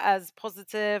 be as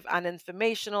positive and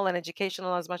informational and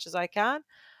educational as much as I can.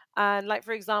 And like,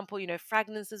 for example,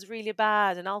 fragrance is really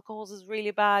bad and alcohols is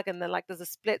really bad. And then like there's a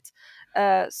split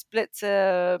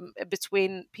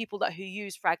between people that who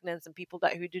use fragrance and people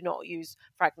that who do not use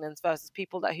fragrance versus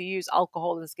people that who use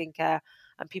alcohol and skincare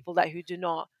and people that who do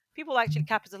not. People actually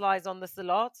capitalize on this a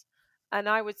lot. And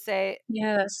I would say,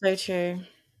 Yeah, that's so true.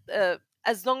 uh,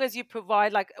 as long as you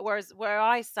provide, like, whereas where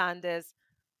I stand is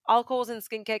alcohols in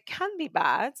skincare can be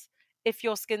bad if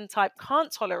your skin type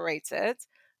can't tolerate it,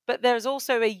 but there's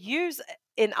also a use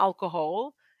in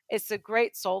alcohol. It's a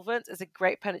great solvent, it's a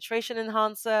great penetration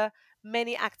enhancer.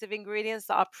 Many active ingredients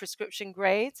that are prescription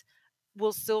grade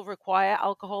will still require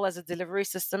alcohol as a delivery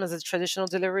system, as a traditional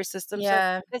delivery system. So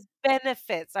Yeah. there's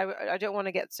benefits. I don't want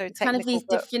to get so It's kind of technical, these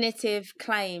but definitive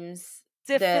claims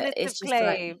that definitive it's just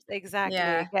like, claims,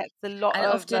 exactly. yeah. It gets a lot And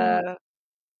of often,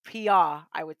 PR,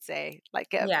 I would say. Like,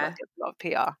 yeah. gets a lot of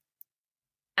PR.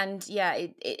 And yeah,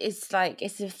 it's like,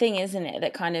 it's a thing, isn't it?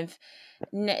 That kind of,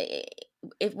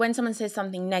 if when someone says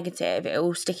something negative, it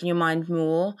will stick in your mind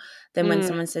more than when Mm,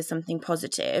 someone says something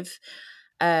positive,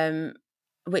 um,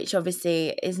 which obviously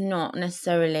is not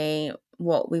necessarily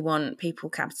what we want people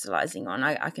capitalizing on.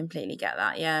 I completely get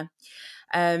that. Yeah.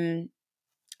 Um,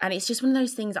 and it's just one of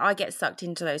those things. I get sucked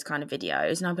into those kind of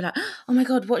videos, and I'll be like, "Oh my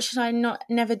god, what should I not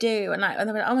never do?" And they'll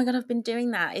be like, "Oh my god, I've been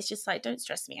doing that." It's just like, don't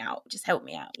stress me out. Just help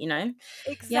me out.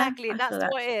 Yeah, exactly. I That's feel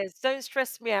that. what it is. Don't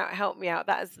stress me out, help me out.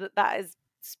 That is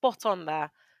spot on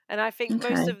there. And I think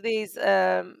most Okay. of these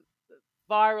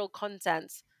viral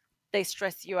contents, they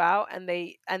stress you out, and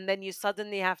then you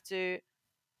suddenly have to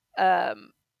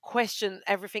um question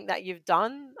everything that you've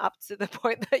done up to the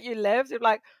point that you lived. You're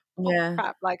like, oh Yeah.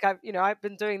 crap, like I've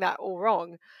been doing that all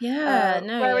wrong. Yeah.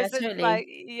 No. Yeah. Whereas it's Totally. like,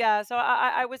 yeah, so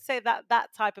I would say that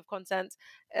that type of content,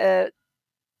 uh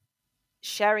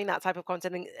sharing that type of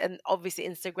content, and obviously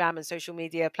Instagram and social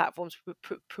media platforms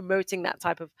promoting that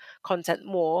type of content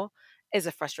more, is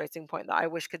a frustrating point that I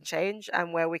wish could change,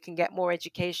 and where we can get more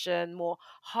education, more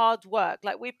hard work.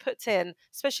 Like, we put in,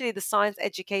 especially the science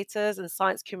educators and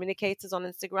science communicators on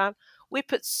Instagram, we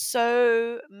put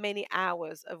so many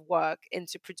hours of work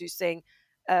into producing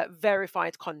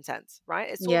verified content, right?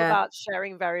 It's all Yeah. about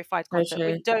sharing verified So content.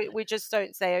 true. We just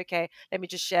don't say, okay, let me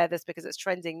just share this because it's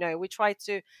trending. No, we try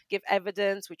to give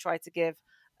evidence, we try to give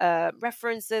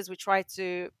references, we try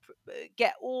to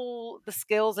get all the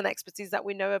skills and expertise that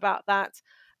we know about that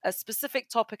a specific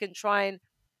topic, and try and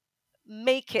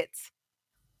make it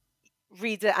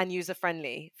reader and user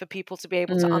friendly for people to be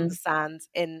able to Mm. understand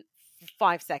in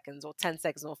 5 seconds or 10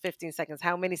 seconds or 15 seconds,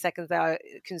 how many seconds they are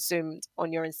consumed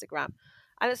on your Instagram.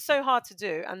 And it's so hard to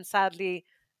do. And sadly,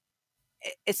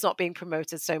 it's not being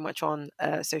promoted so much on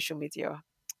social media.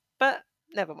 But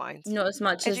never mind. Not as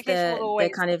much as Education will the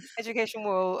always kind of, education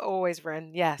will always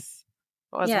win. Yes,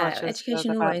 not as yeah, much as education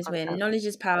the will bad always win. content. Knowledge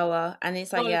is power, and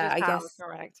it's like, Knowledge yeah, is I power. guess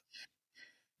Correct.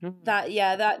 Mm. that,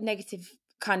 yeah, that negative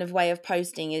kind of way of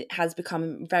posting, it has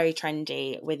become very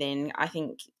trendy within, I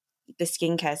think, the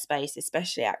skincare space,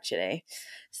 especially, actually.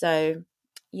 So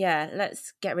yeah,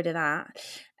 let's get rid of that.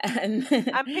 Um,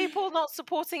 And people not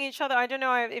supporting each other. I don't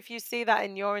know if you see that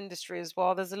in your industry as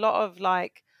well. There's a lot of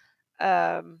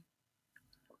um,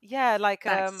 yeah,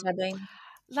 backstabbing.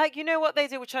 like, what they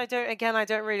do, which I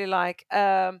don't really like.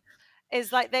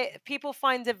 Is like, they people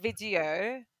find a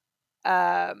video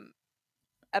um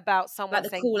about Like someone the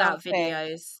saying call out something,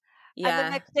 videos. and then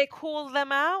Yeah. they call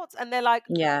them out, and they're like,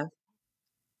 Yeah.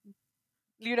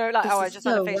 like, oh, This I is just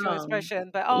done a so facial wrong.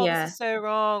 expression, but oh, this Yeah. is so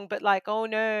wrong. But like, oh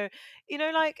no,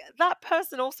 like, that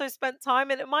person also spent time,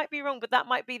 and it might be wrong, but that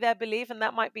might be their belief, and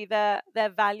that might be their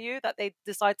value that they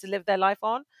decide to live their life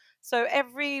on. So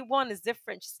everyone is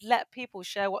different. Just let people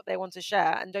share what they want to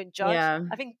share, and don't judge.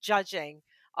 Yeah. I think judging.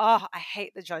 Oh, I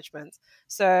hate the judgment.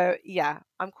 So yeah,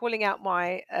 I'm calling out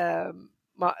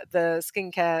the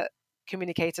skincare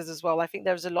communicators as well. I think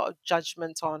there's a lot of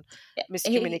judgment on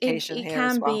miscommunication It here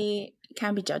as well.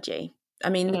 can be judgy. I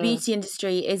mean, the Mm. beauty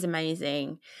industry is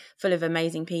amazing, full of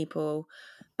amazing people,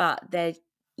 but there,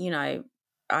 you know,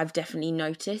 I've definitely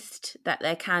noticed that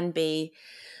there can be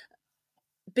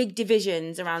big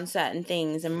divisions around certain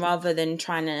things, and rather than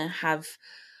trying to have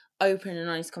open and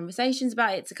honest conversations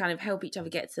about it to kind of help each other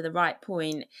get to the right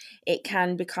point, it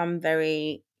can become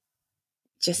very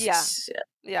Yeah. just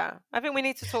Yeah. I think we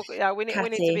need to talk, yeah, we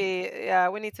need to catty. be, yeah,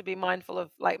 we need to be mindful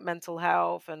of like mental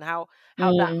health, and how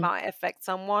that Mm, might affect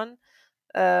someone.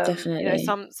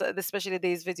 definitely. Especially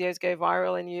these videos go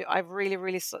viral, and I really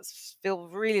really feel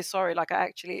really sorry. Like, I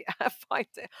actually I find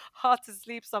it hard to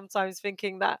sleep sometimes,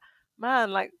 thinking that,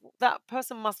 man, like, that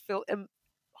person must feel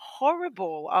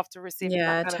horrible after receiving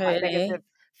that Yeah, kind of like negative totally.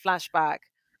 flashback,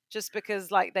 just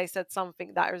because like they said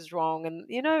something that is wrong, and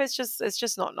it's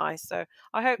just not nice. So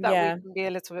I hope that we Yeah. can be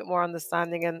a little bit more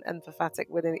understanding and empathetic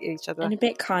with each other And a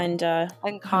bit kinder,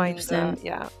 and kinder. 100%.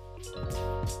 Yeah.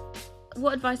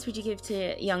 What advice would you give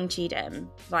to young Chidem?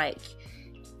 Like,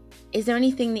 is there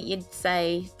anything that you'd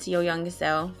say to your younger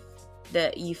self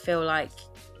that you feel like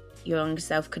your younger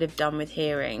self could have done with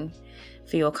hearing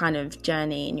for your kind of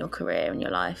journey in your career and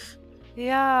your life?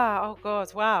 Yeah. Oh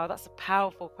God. Wow. That's a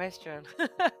powerful question.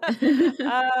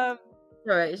 um,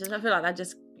 Sorry, it's just, I feel like I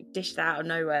just dished that out of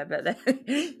nowhere, but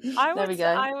there we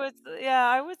go.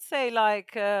 I would say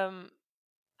like,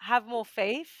 have more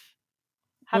faith,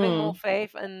 having more Mm,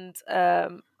 faith, and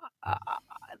I, I,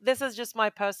 this is just my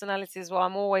personality as well.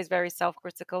 I'm always very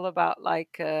self-critical about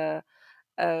like,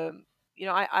 um,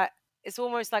 I it's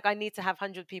almost like I need to have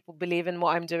 100 people believe in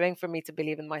what I'm doing for me to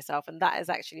believe in myself, and that is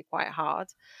actually quite hard.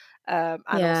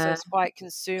 And also yeah, it's quite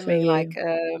feel consuming, like,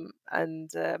 you.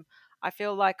 and I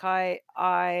feel like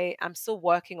I am still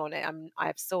working on it.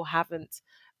 I still haven't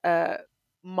uh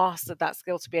mastered that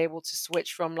skill to be able to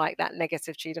switch from like that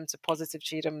negative Cheatham to positive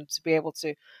Cheatham, to be able to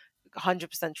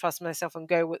 100% trust myself and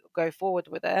go forward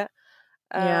with it.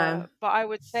 Yeah, But I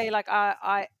would say like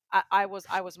I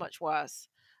was much worse.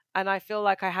 And I feel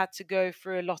like I had to go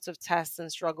through a lot of tests and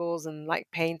struggles and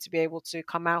like pain to be able to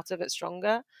come out of it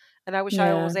stronger. And I wish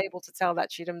I yeah, was able to tell that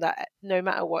Cheatham that no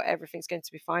matter what, everything's going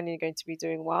to be fine and you're going to be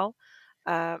doing well.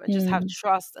 And just have mm,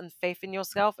 trust and faith in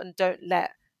yourself, and don't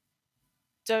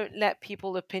let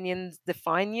people opinions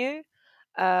define you.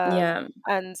 yeah,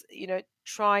 And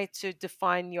try to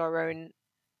define your own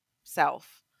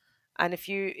self. And if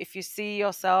you see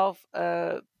yourself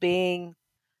being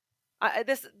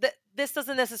this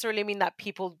doesn't necessarily mean that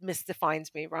people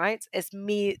misdefines me, right? It's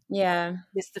me yeah.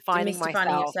 misdefining Demystifying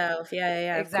myself. yourself. Yeah, yeah,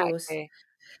 yeah, of course. Exactly.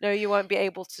 No, you won't be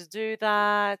able to do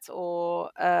that,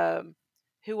 or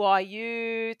who are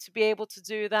you to be able to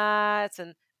do that?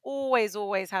 And always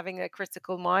having a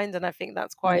critical mind. And I think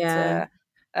that's quite Yeah,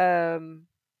 um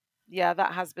yeah,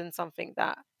 that has been something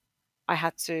that I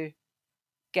had to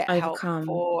get help overcome.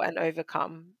 for and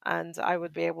overcome. And I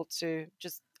would be able to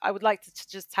I would like to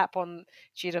just tap on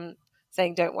Cheatham,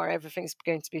 saying, don't worry, everything's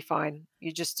going to be fine.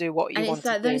 You just do what you And it's want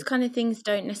to like those do. kind of things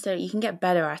don't necessarily, you can get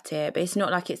better at it, but it's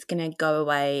not like it's going to go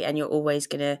away and you're always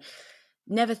going to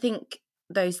never think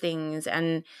those things.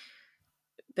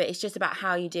 But it's just about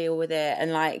how you deal with it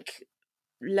and like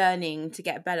learning to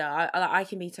get better. I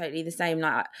can be totally the same.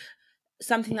 Like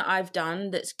something that I've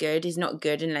done that's good is not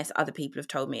good unless other people have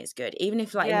told me it's good. Even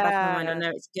if like in the back of my mind I Yes.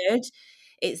 know it's good,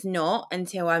 it's not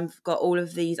until I've got all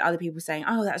of these other people saying,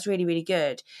 "Oh, that's really, really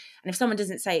good." And if someone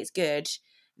doesn't say it's good,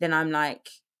 then I'm like,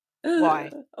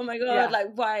 Why? oh my god, Yeah. like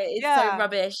why it's so Yeah.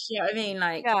 rubbish. You know what I mean?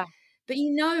 Like, Yeah. but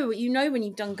you know when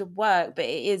you've done good work, but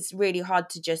it is really hard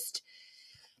to just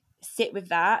sit with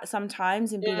that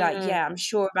sometimes and be like, Mm. yeah, I'm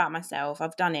sure about myself.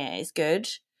 I've done it. It's good.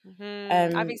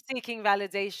 I think seeking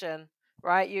validation,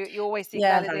 right? You always seek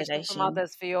Yeah, validation from validation,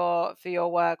 others for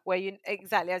your work, where you,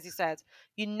 exactly as you said,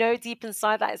 deep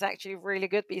inside that is actually really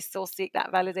good, but you still seek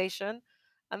that validation,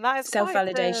 and that is self quite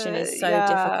validation is so yeah,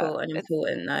 difficult and it's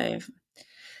important though.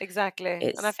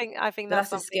 exactly. And It's I think but that's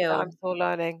that's a something that I'm skill. still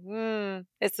learning.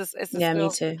 It's a Yeah, me skill.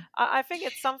 too. I think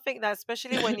it's something that,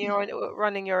 especially when you're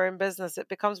running your own business, it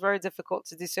becomes very difficult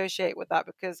to dissociate with that,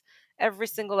 because every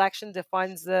single action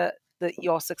defines the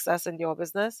your success in your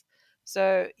business.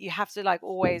 So you have to like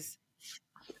always,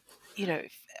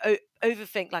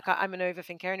 overthink. Like I'm an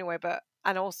overthinker anyway, but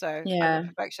and also I'm a Yeah.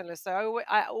 perfectionist. So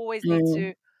I always need Mm.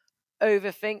 to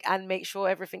overthink and make sure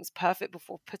everything's perfect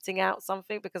before putting out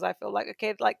something, because I feel like,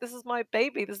 okay, like this is my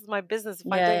baby, this is my business.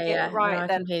 If I Yeah, don't yeah, get it yeah. No, right, I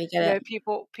then completely get it.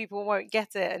 people won't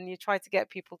get it, and you try to get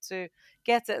people to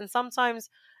get it. And sometimes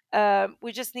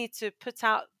we just need to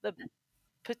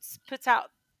put put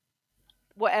out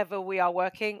whatever we are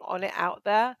working on it out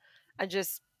there, and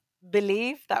just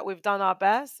believe that we've done our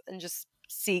best, and just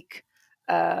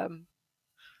um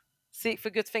seek for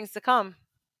good things to come.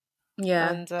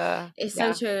 Yeah. And It's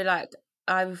so yeah. true. Like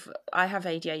I have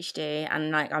ADHD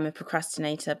and like I'm a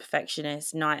procrastinator,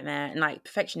 perfectionist, nightmare. And like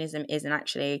perfectionism isn't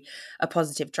actually a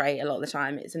positive trait a lot of the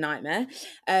time. It's a nightmare.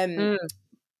 Um Mm,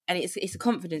 and it's a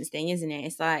confidence thing, isn't it?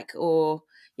 It's like, or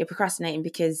you're procrastinating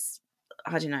because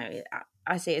I don't know.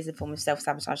 I see it as a form of self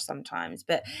sabotage sometimes.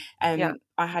 But yeah.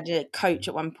 I had a coach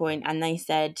at one point, and they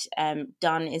said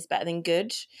done is better than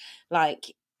good.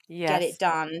 Like get it Yes.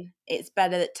 done. It's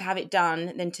better to have it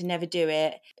done than to never do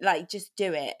it. Like, just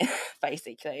do it,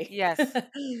 basically. Yes.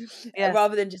 Yes.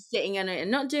 Rather than just sitting on it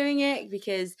and not doing it,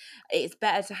 because it's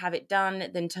better to have it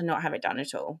done than to not have it done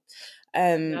at all.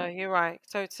 No, you're right.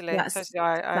 Totally. That's Totally.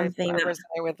 I something that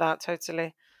resonate with that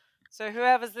totally. So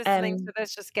whoever's listening to um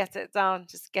this, just get it done.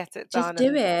 Just get it just done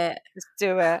do and it. just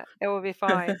do it. It will be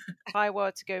fine. If I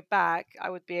were to go back, I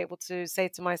would be able to say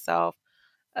to myself,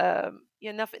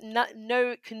 nothing,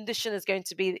 no condition is going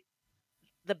to be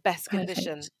the best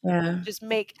condition. Perfect. Yeah. Just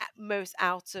make most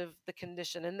out of the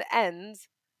condition. In the end,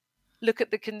 look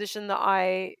at the condition that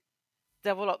I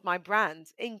developed my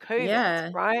brand in COVID,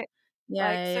 Yeah. right?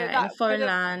 Yeah, Like, yeah, so yeah. In that a could foreign have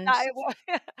land. that it wa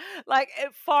like,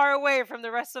 far away from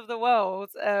the rest of the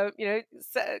world,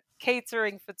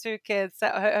 catering for 2 kids,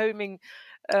 at homing,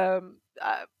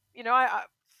 I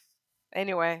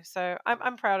anyway, so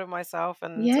I'm proud of myself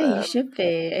and, Yeah, you should be.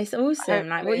 It's awesome.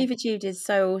 Like, what hopefully. you've achieved is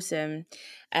so awesome.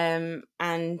 And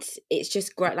it's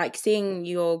just great, like seeing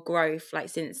your growth, like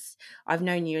since I've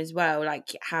known you as well, like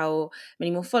how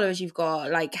many more followers you've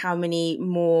got, like how many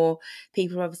more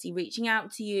people are obviously reaching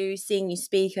out to you. Seeing you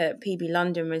speak at PB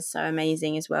London was so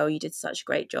amazing as well. You did such a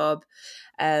great job.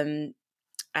 Um,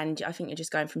 and I think you're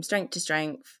just going from strength to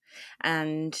strength,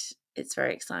 and it's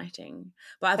very exciting.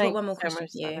 But I've got Thank one you more so question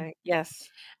much, for you. Sally. Yes.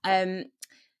 Um,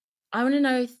 I want to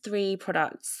know 3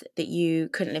 products that you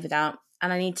couldn't live without,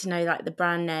 and I need to know like the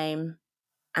brand name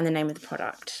and the name of the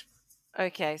product.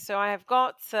 Okay, so I have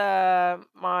got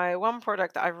my one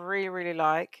product that I really, really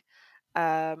like,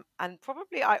 and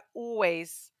probably I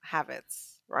always have it.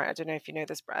 Right, I don't know if you know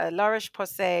this. La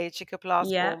Roche-Posay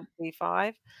Cicaplast Yeah, Form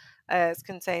B5. It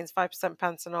contains 5%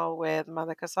 panthenol with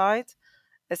malachite.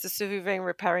 It's a soothing,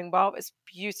 repairing balm. It's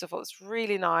beautiful. It's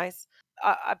really nice.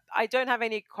 I don't have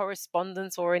any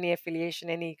correspondence or any affiliation,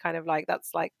 any kind of like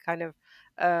that's like kind of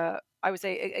I would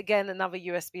say again another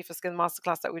USB for Skin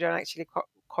Masterclass that we don't actually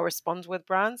correspond with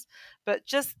brands, but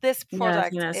just this yeah, I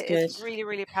think product that's is good. really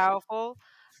really powerful.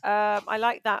 I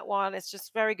like that one. It's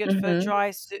just very good for Mhm,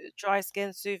 dry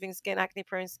skin, soothing skin, acne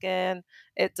prone skin.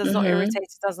 It does not mhm. irritate.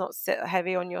 It does not sit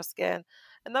heavy on your skin.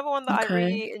 Another one that I Okay.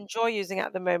 really enjoy using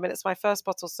at the moment, it's my first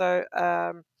bottle, so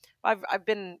I've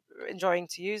been enjoying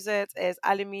to use it, is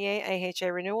Alumie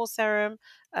AHA Renewal Serum.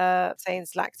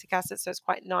 Contains lactic acid, so it's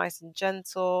quite nice and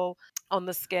gentle on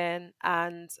the skin,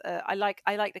 and I like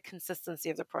the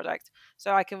consistency of the product.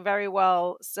 So I can very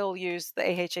well still use the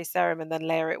AHA serum and then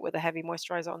layer it with a heavy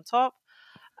moisturizer on top.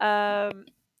 Um,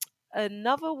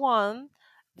 Another one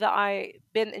that I've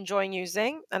been enjoying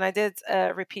using, and I did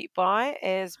repeat buy,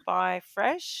 is by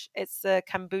Fresh. It's the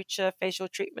kombucha facial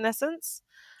treatment essence,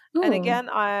 and Oh, again,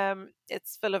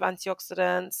 it's full of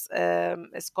antioxidants.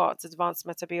 It's got advanced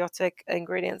metabiotic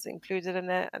ingredients included in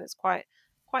it, and it's quite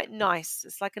nice.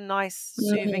 It's like a nice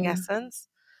soothing mm. essence,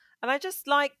 and I just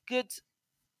like good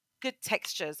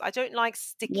textures. I don't like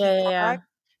sticky Yeah, yeah, yeah. product.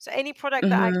 So any product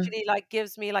that Mhm. actually like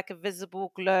gives me like a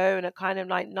visible glow and a kind of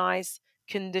like nice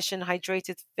conditioned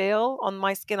hydrated feel on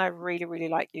my skin, I really really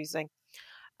like using.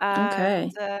 And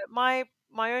Okay. my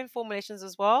own formulations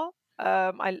as well.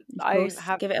 Of I course.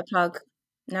 have Give it a plug.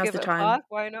 Now's give the it a time. plug.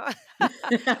 Why not?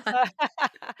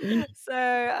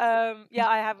 Yeah,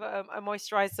 I have a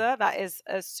moisturizer that is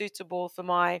suitable for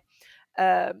my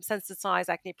sensitized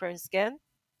acne prone skin.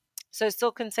 So it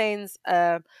still contains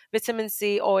vitamin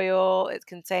C oil. It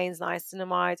contains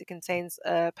niacinamide. It contains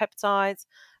peptides.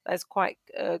 That's quite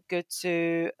good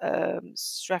to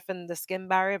strengthen the skin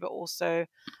barrier, but also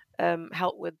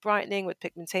help with brightening, with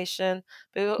pigmentation.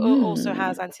 But it also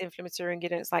has Mm. anti-inflammatory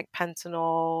ingredients like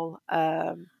panthenol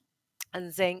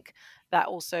and zinc that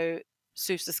also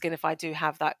soothes the skin if I do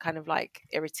have that kind of like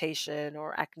irritation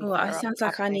or acne Oh, it flare up sounds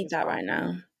like I happening need as that well. right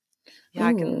now. Yeah,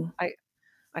 Ooh.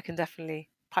 I can definitely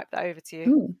pipe that over to you.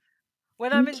 Ooh.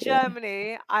 When I'm in Thank you.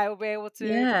 Germany, I will be able to.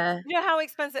 Yeah. You know how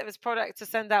expensive it's product to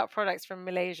send out products from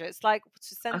Malaysia? It's like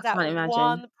to I send can't out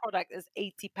imagine. one product is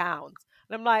 £80.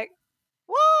 And I'm like,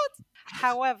 what?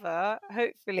 However,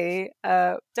 hopefully,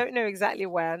 don't know exactly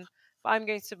when, but I'm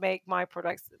going to make my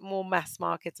products more mass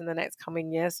market in the next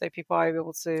coming years so people are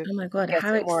able to Oh my God, get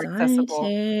how it more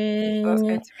accessible. So that's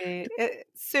going exciting. to be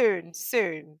soon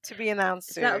to be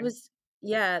announced So that soon. was,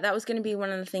 yeah, that was going to be one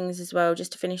of the things as well,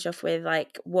 just to finish off with,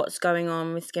 like, what's going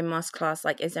on with Skin Masterclass?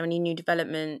 Like, is there any new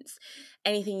developments?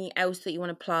 Anything else that you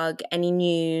want to plug? Any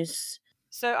news?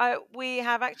 So we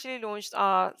have actually launched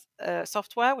our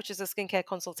software, which is a skincare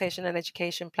consultation and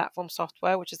education platform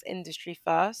software, which is industry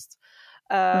first.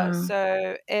 Wow.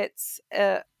 So it's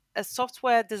a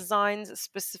software designed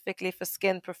specifically for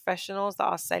skin professionals that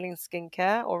are selling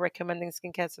skincare or recommending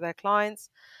skincare to their clients.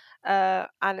 And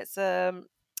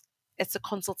it's a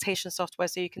consultation software.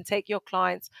 So you can take your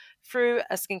clients through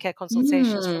a skincare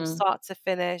consultations from Mm. start to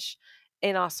finish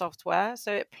in our software.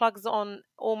 So it plugs on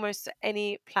almost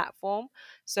any platform.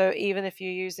 So even if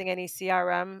you're using any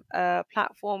CRM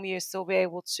platform, you'll still be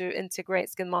able to integrate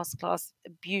Skin Masterclass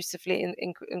beautifully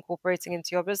incorporating into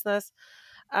your business.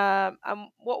 And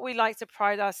what we like to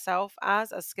pride ourselves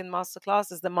as Skin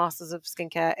Masterclass is the masters of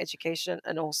skincare education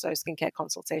and also skincare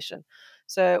consultation.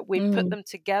 So we put Mm. them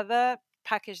together,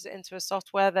 packaged it into a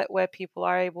software that where people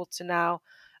are able to now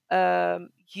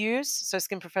use, so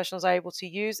skin professionals are able to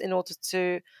use in order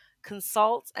to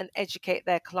consult and educate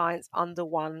their clients under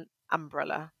one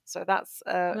umbrella. So that's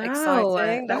Wow,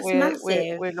 exciting that that's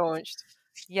massive. we're launched.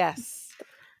 Yes.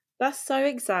 That's so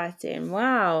exciting.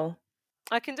 Wow.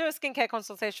 I can do a skincare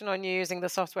consultation on you using the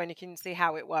software and you can see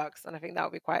how it works. And I think that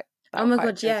would be quite Oh my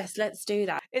God, good. yes, let's do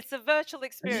that. It's a virtual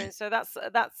experience. So that's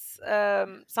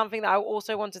something that I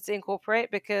also wanted to incorporate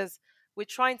because we're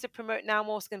trying to promote now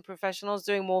more skin professionals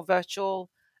doing more virtual,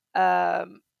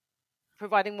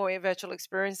 providing more virtual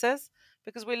experiences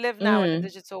because we live now in a Mm.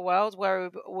 digital world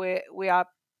where we are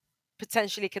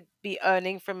potentially could be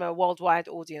earning from a worldwide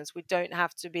audience. We don't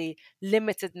have to be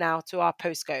limited now to our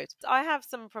postcode. I have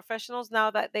some professionals now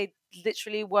that they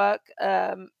literally work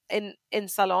in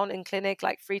salon, in clinic,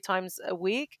 like 3 times a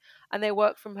week, and they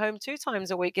work from home 2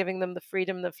 times a week, giving them the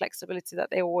freedom and the flexibility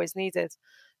that they always needed.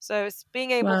 So it's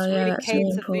being able Wow, to yeah, really that's really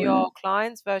cater for your important.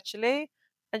 clients virtually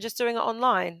and just doing it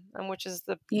online, and which is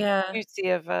the Yeah,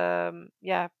 beauty of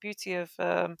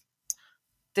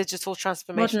digital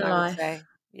transformation, modern I would life. say.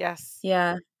 Yes.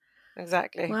 Yeah.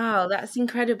 Exactly. Wow, that's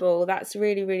incredible. That's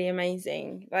really, really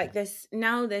amazing. Like there's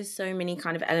so many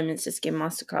kind of elements to Skin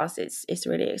Masterclass. It's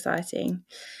really exciting.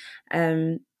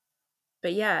 Um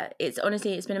but yeah, it's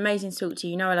been amazing to talk to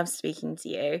you. You know, I love speaking to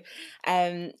you.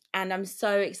 And I'm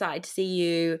so excited to see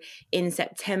you in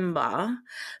September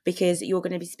because you're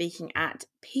going to be speaking at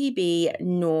PB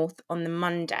North on the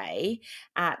Monday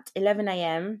at 11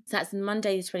 a.m. So that's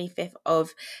Monday, the 25th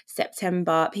of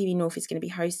September. PB North is going to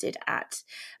be hosted at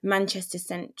Manchester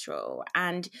Central.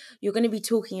 And you're going to be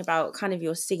talking about kind of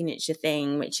your signature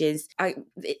thing, which is, I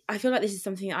feel like this is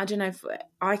something, I don't know if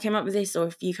I came up with this or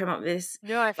if you came up with this,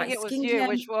 No, I think like it was you, skincare.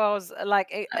 which was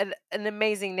like an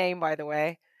amazing name, by the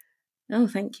way. Oh,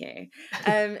 thank you.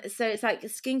 So it's like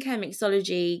skincare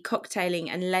mixology, cocktailing,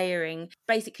 and layering,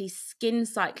 basically skin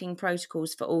cycling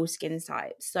protocols for all skin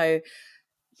types. So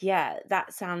yeah,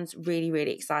 that sounds really,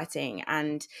 really exciting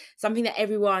and something that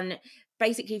everyone,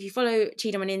 basically, if you follow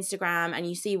Cigdem on Instagram and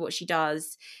you see what she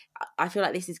does, I feel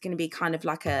like this is going to be kind of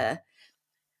like a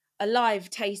live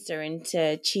taster into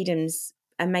Cigdem's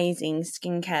amazing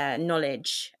skincare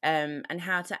knowledge, and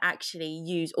how to actually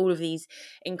use all of these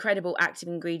incredible active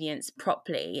ingredients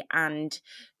properly and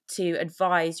to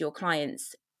advise your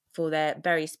clients for their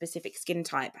very specific skin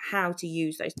type how to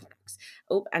use those products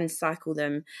and cycle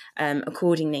them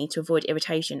accordingly to avoid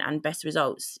irritation and best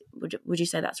results. Would you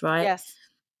say that's right? Yes,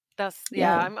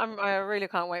 Yeah, I really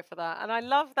can't wait for that, and I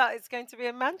love that it's going to be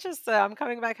in Manchester. I'm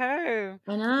coming back home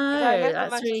I because I know, lived in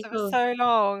that's really Manchester for cool. so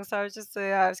long. So I was just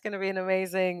it's going to be an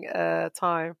amazing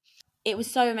time. It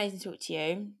was so amazing to talk to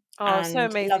you Oh, so and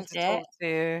amazing loved to it. talk to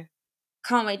you.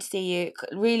 Can't wait to see you.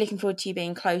 Really looking forward to you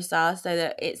being closer so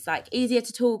that it's like easier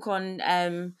to talk on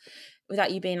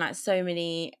without you being like so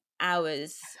many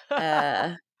hours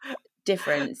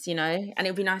difference, you know, and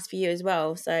it'll be nice for you as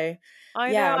well. So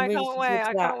I yeah, know. I'm I really can't looking forward wait. to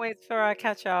I that. can't wait for our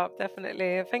catch up.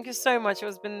 Definitely. Thank you so much. It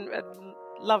has been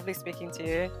lovely speaking to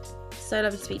you. So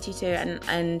lovely to speak to you too.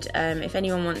 And if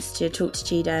anyone wants to talk to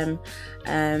Cigdem,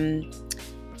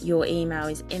 your email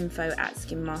is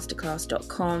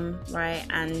info@skinmasterclass.com, right?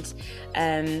 And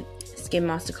Skin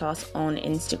Masterclass on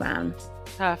Instagram.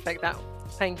 Perfect.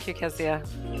 Thank you, Kezia.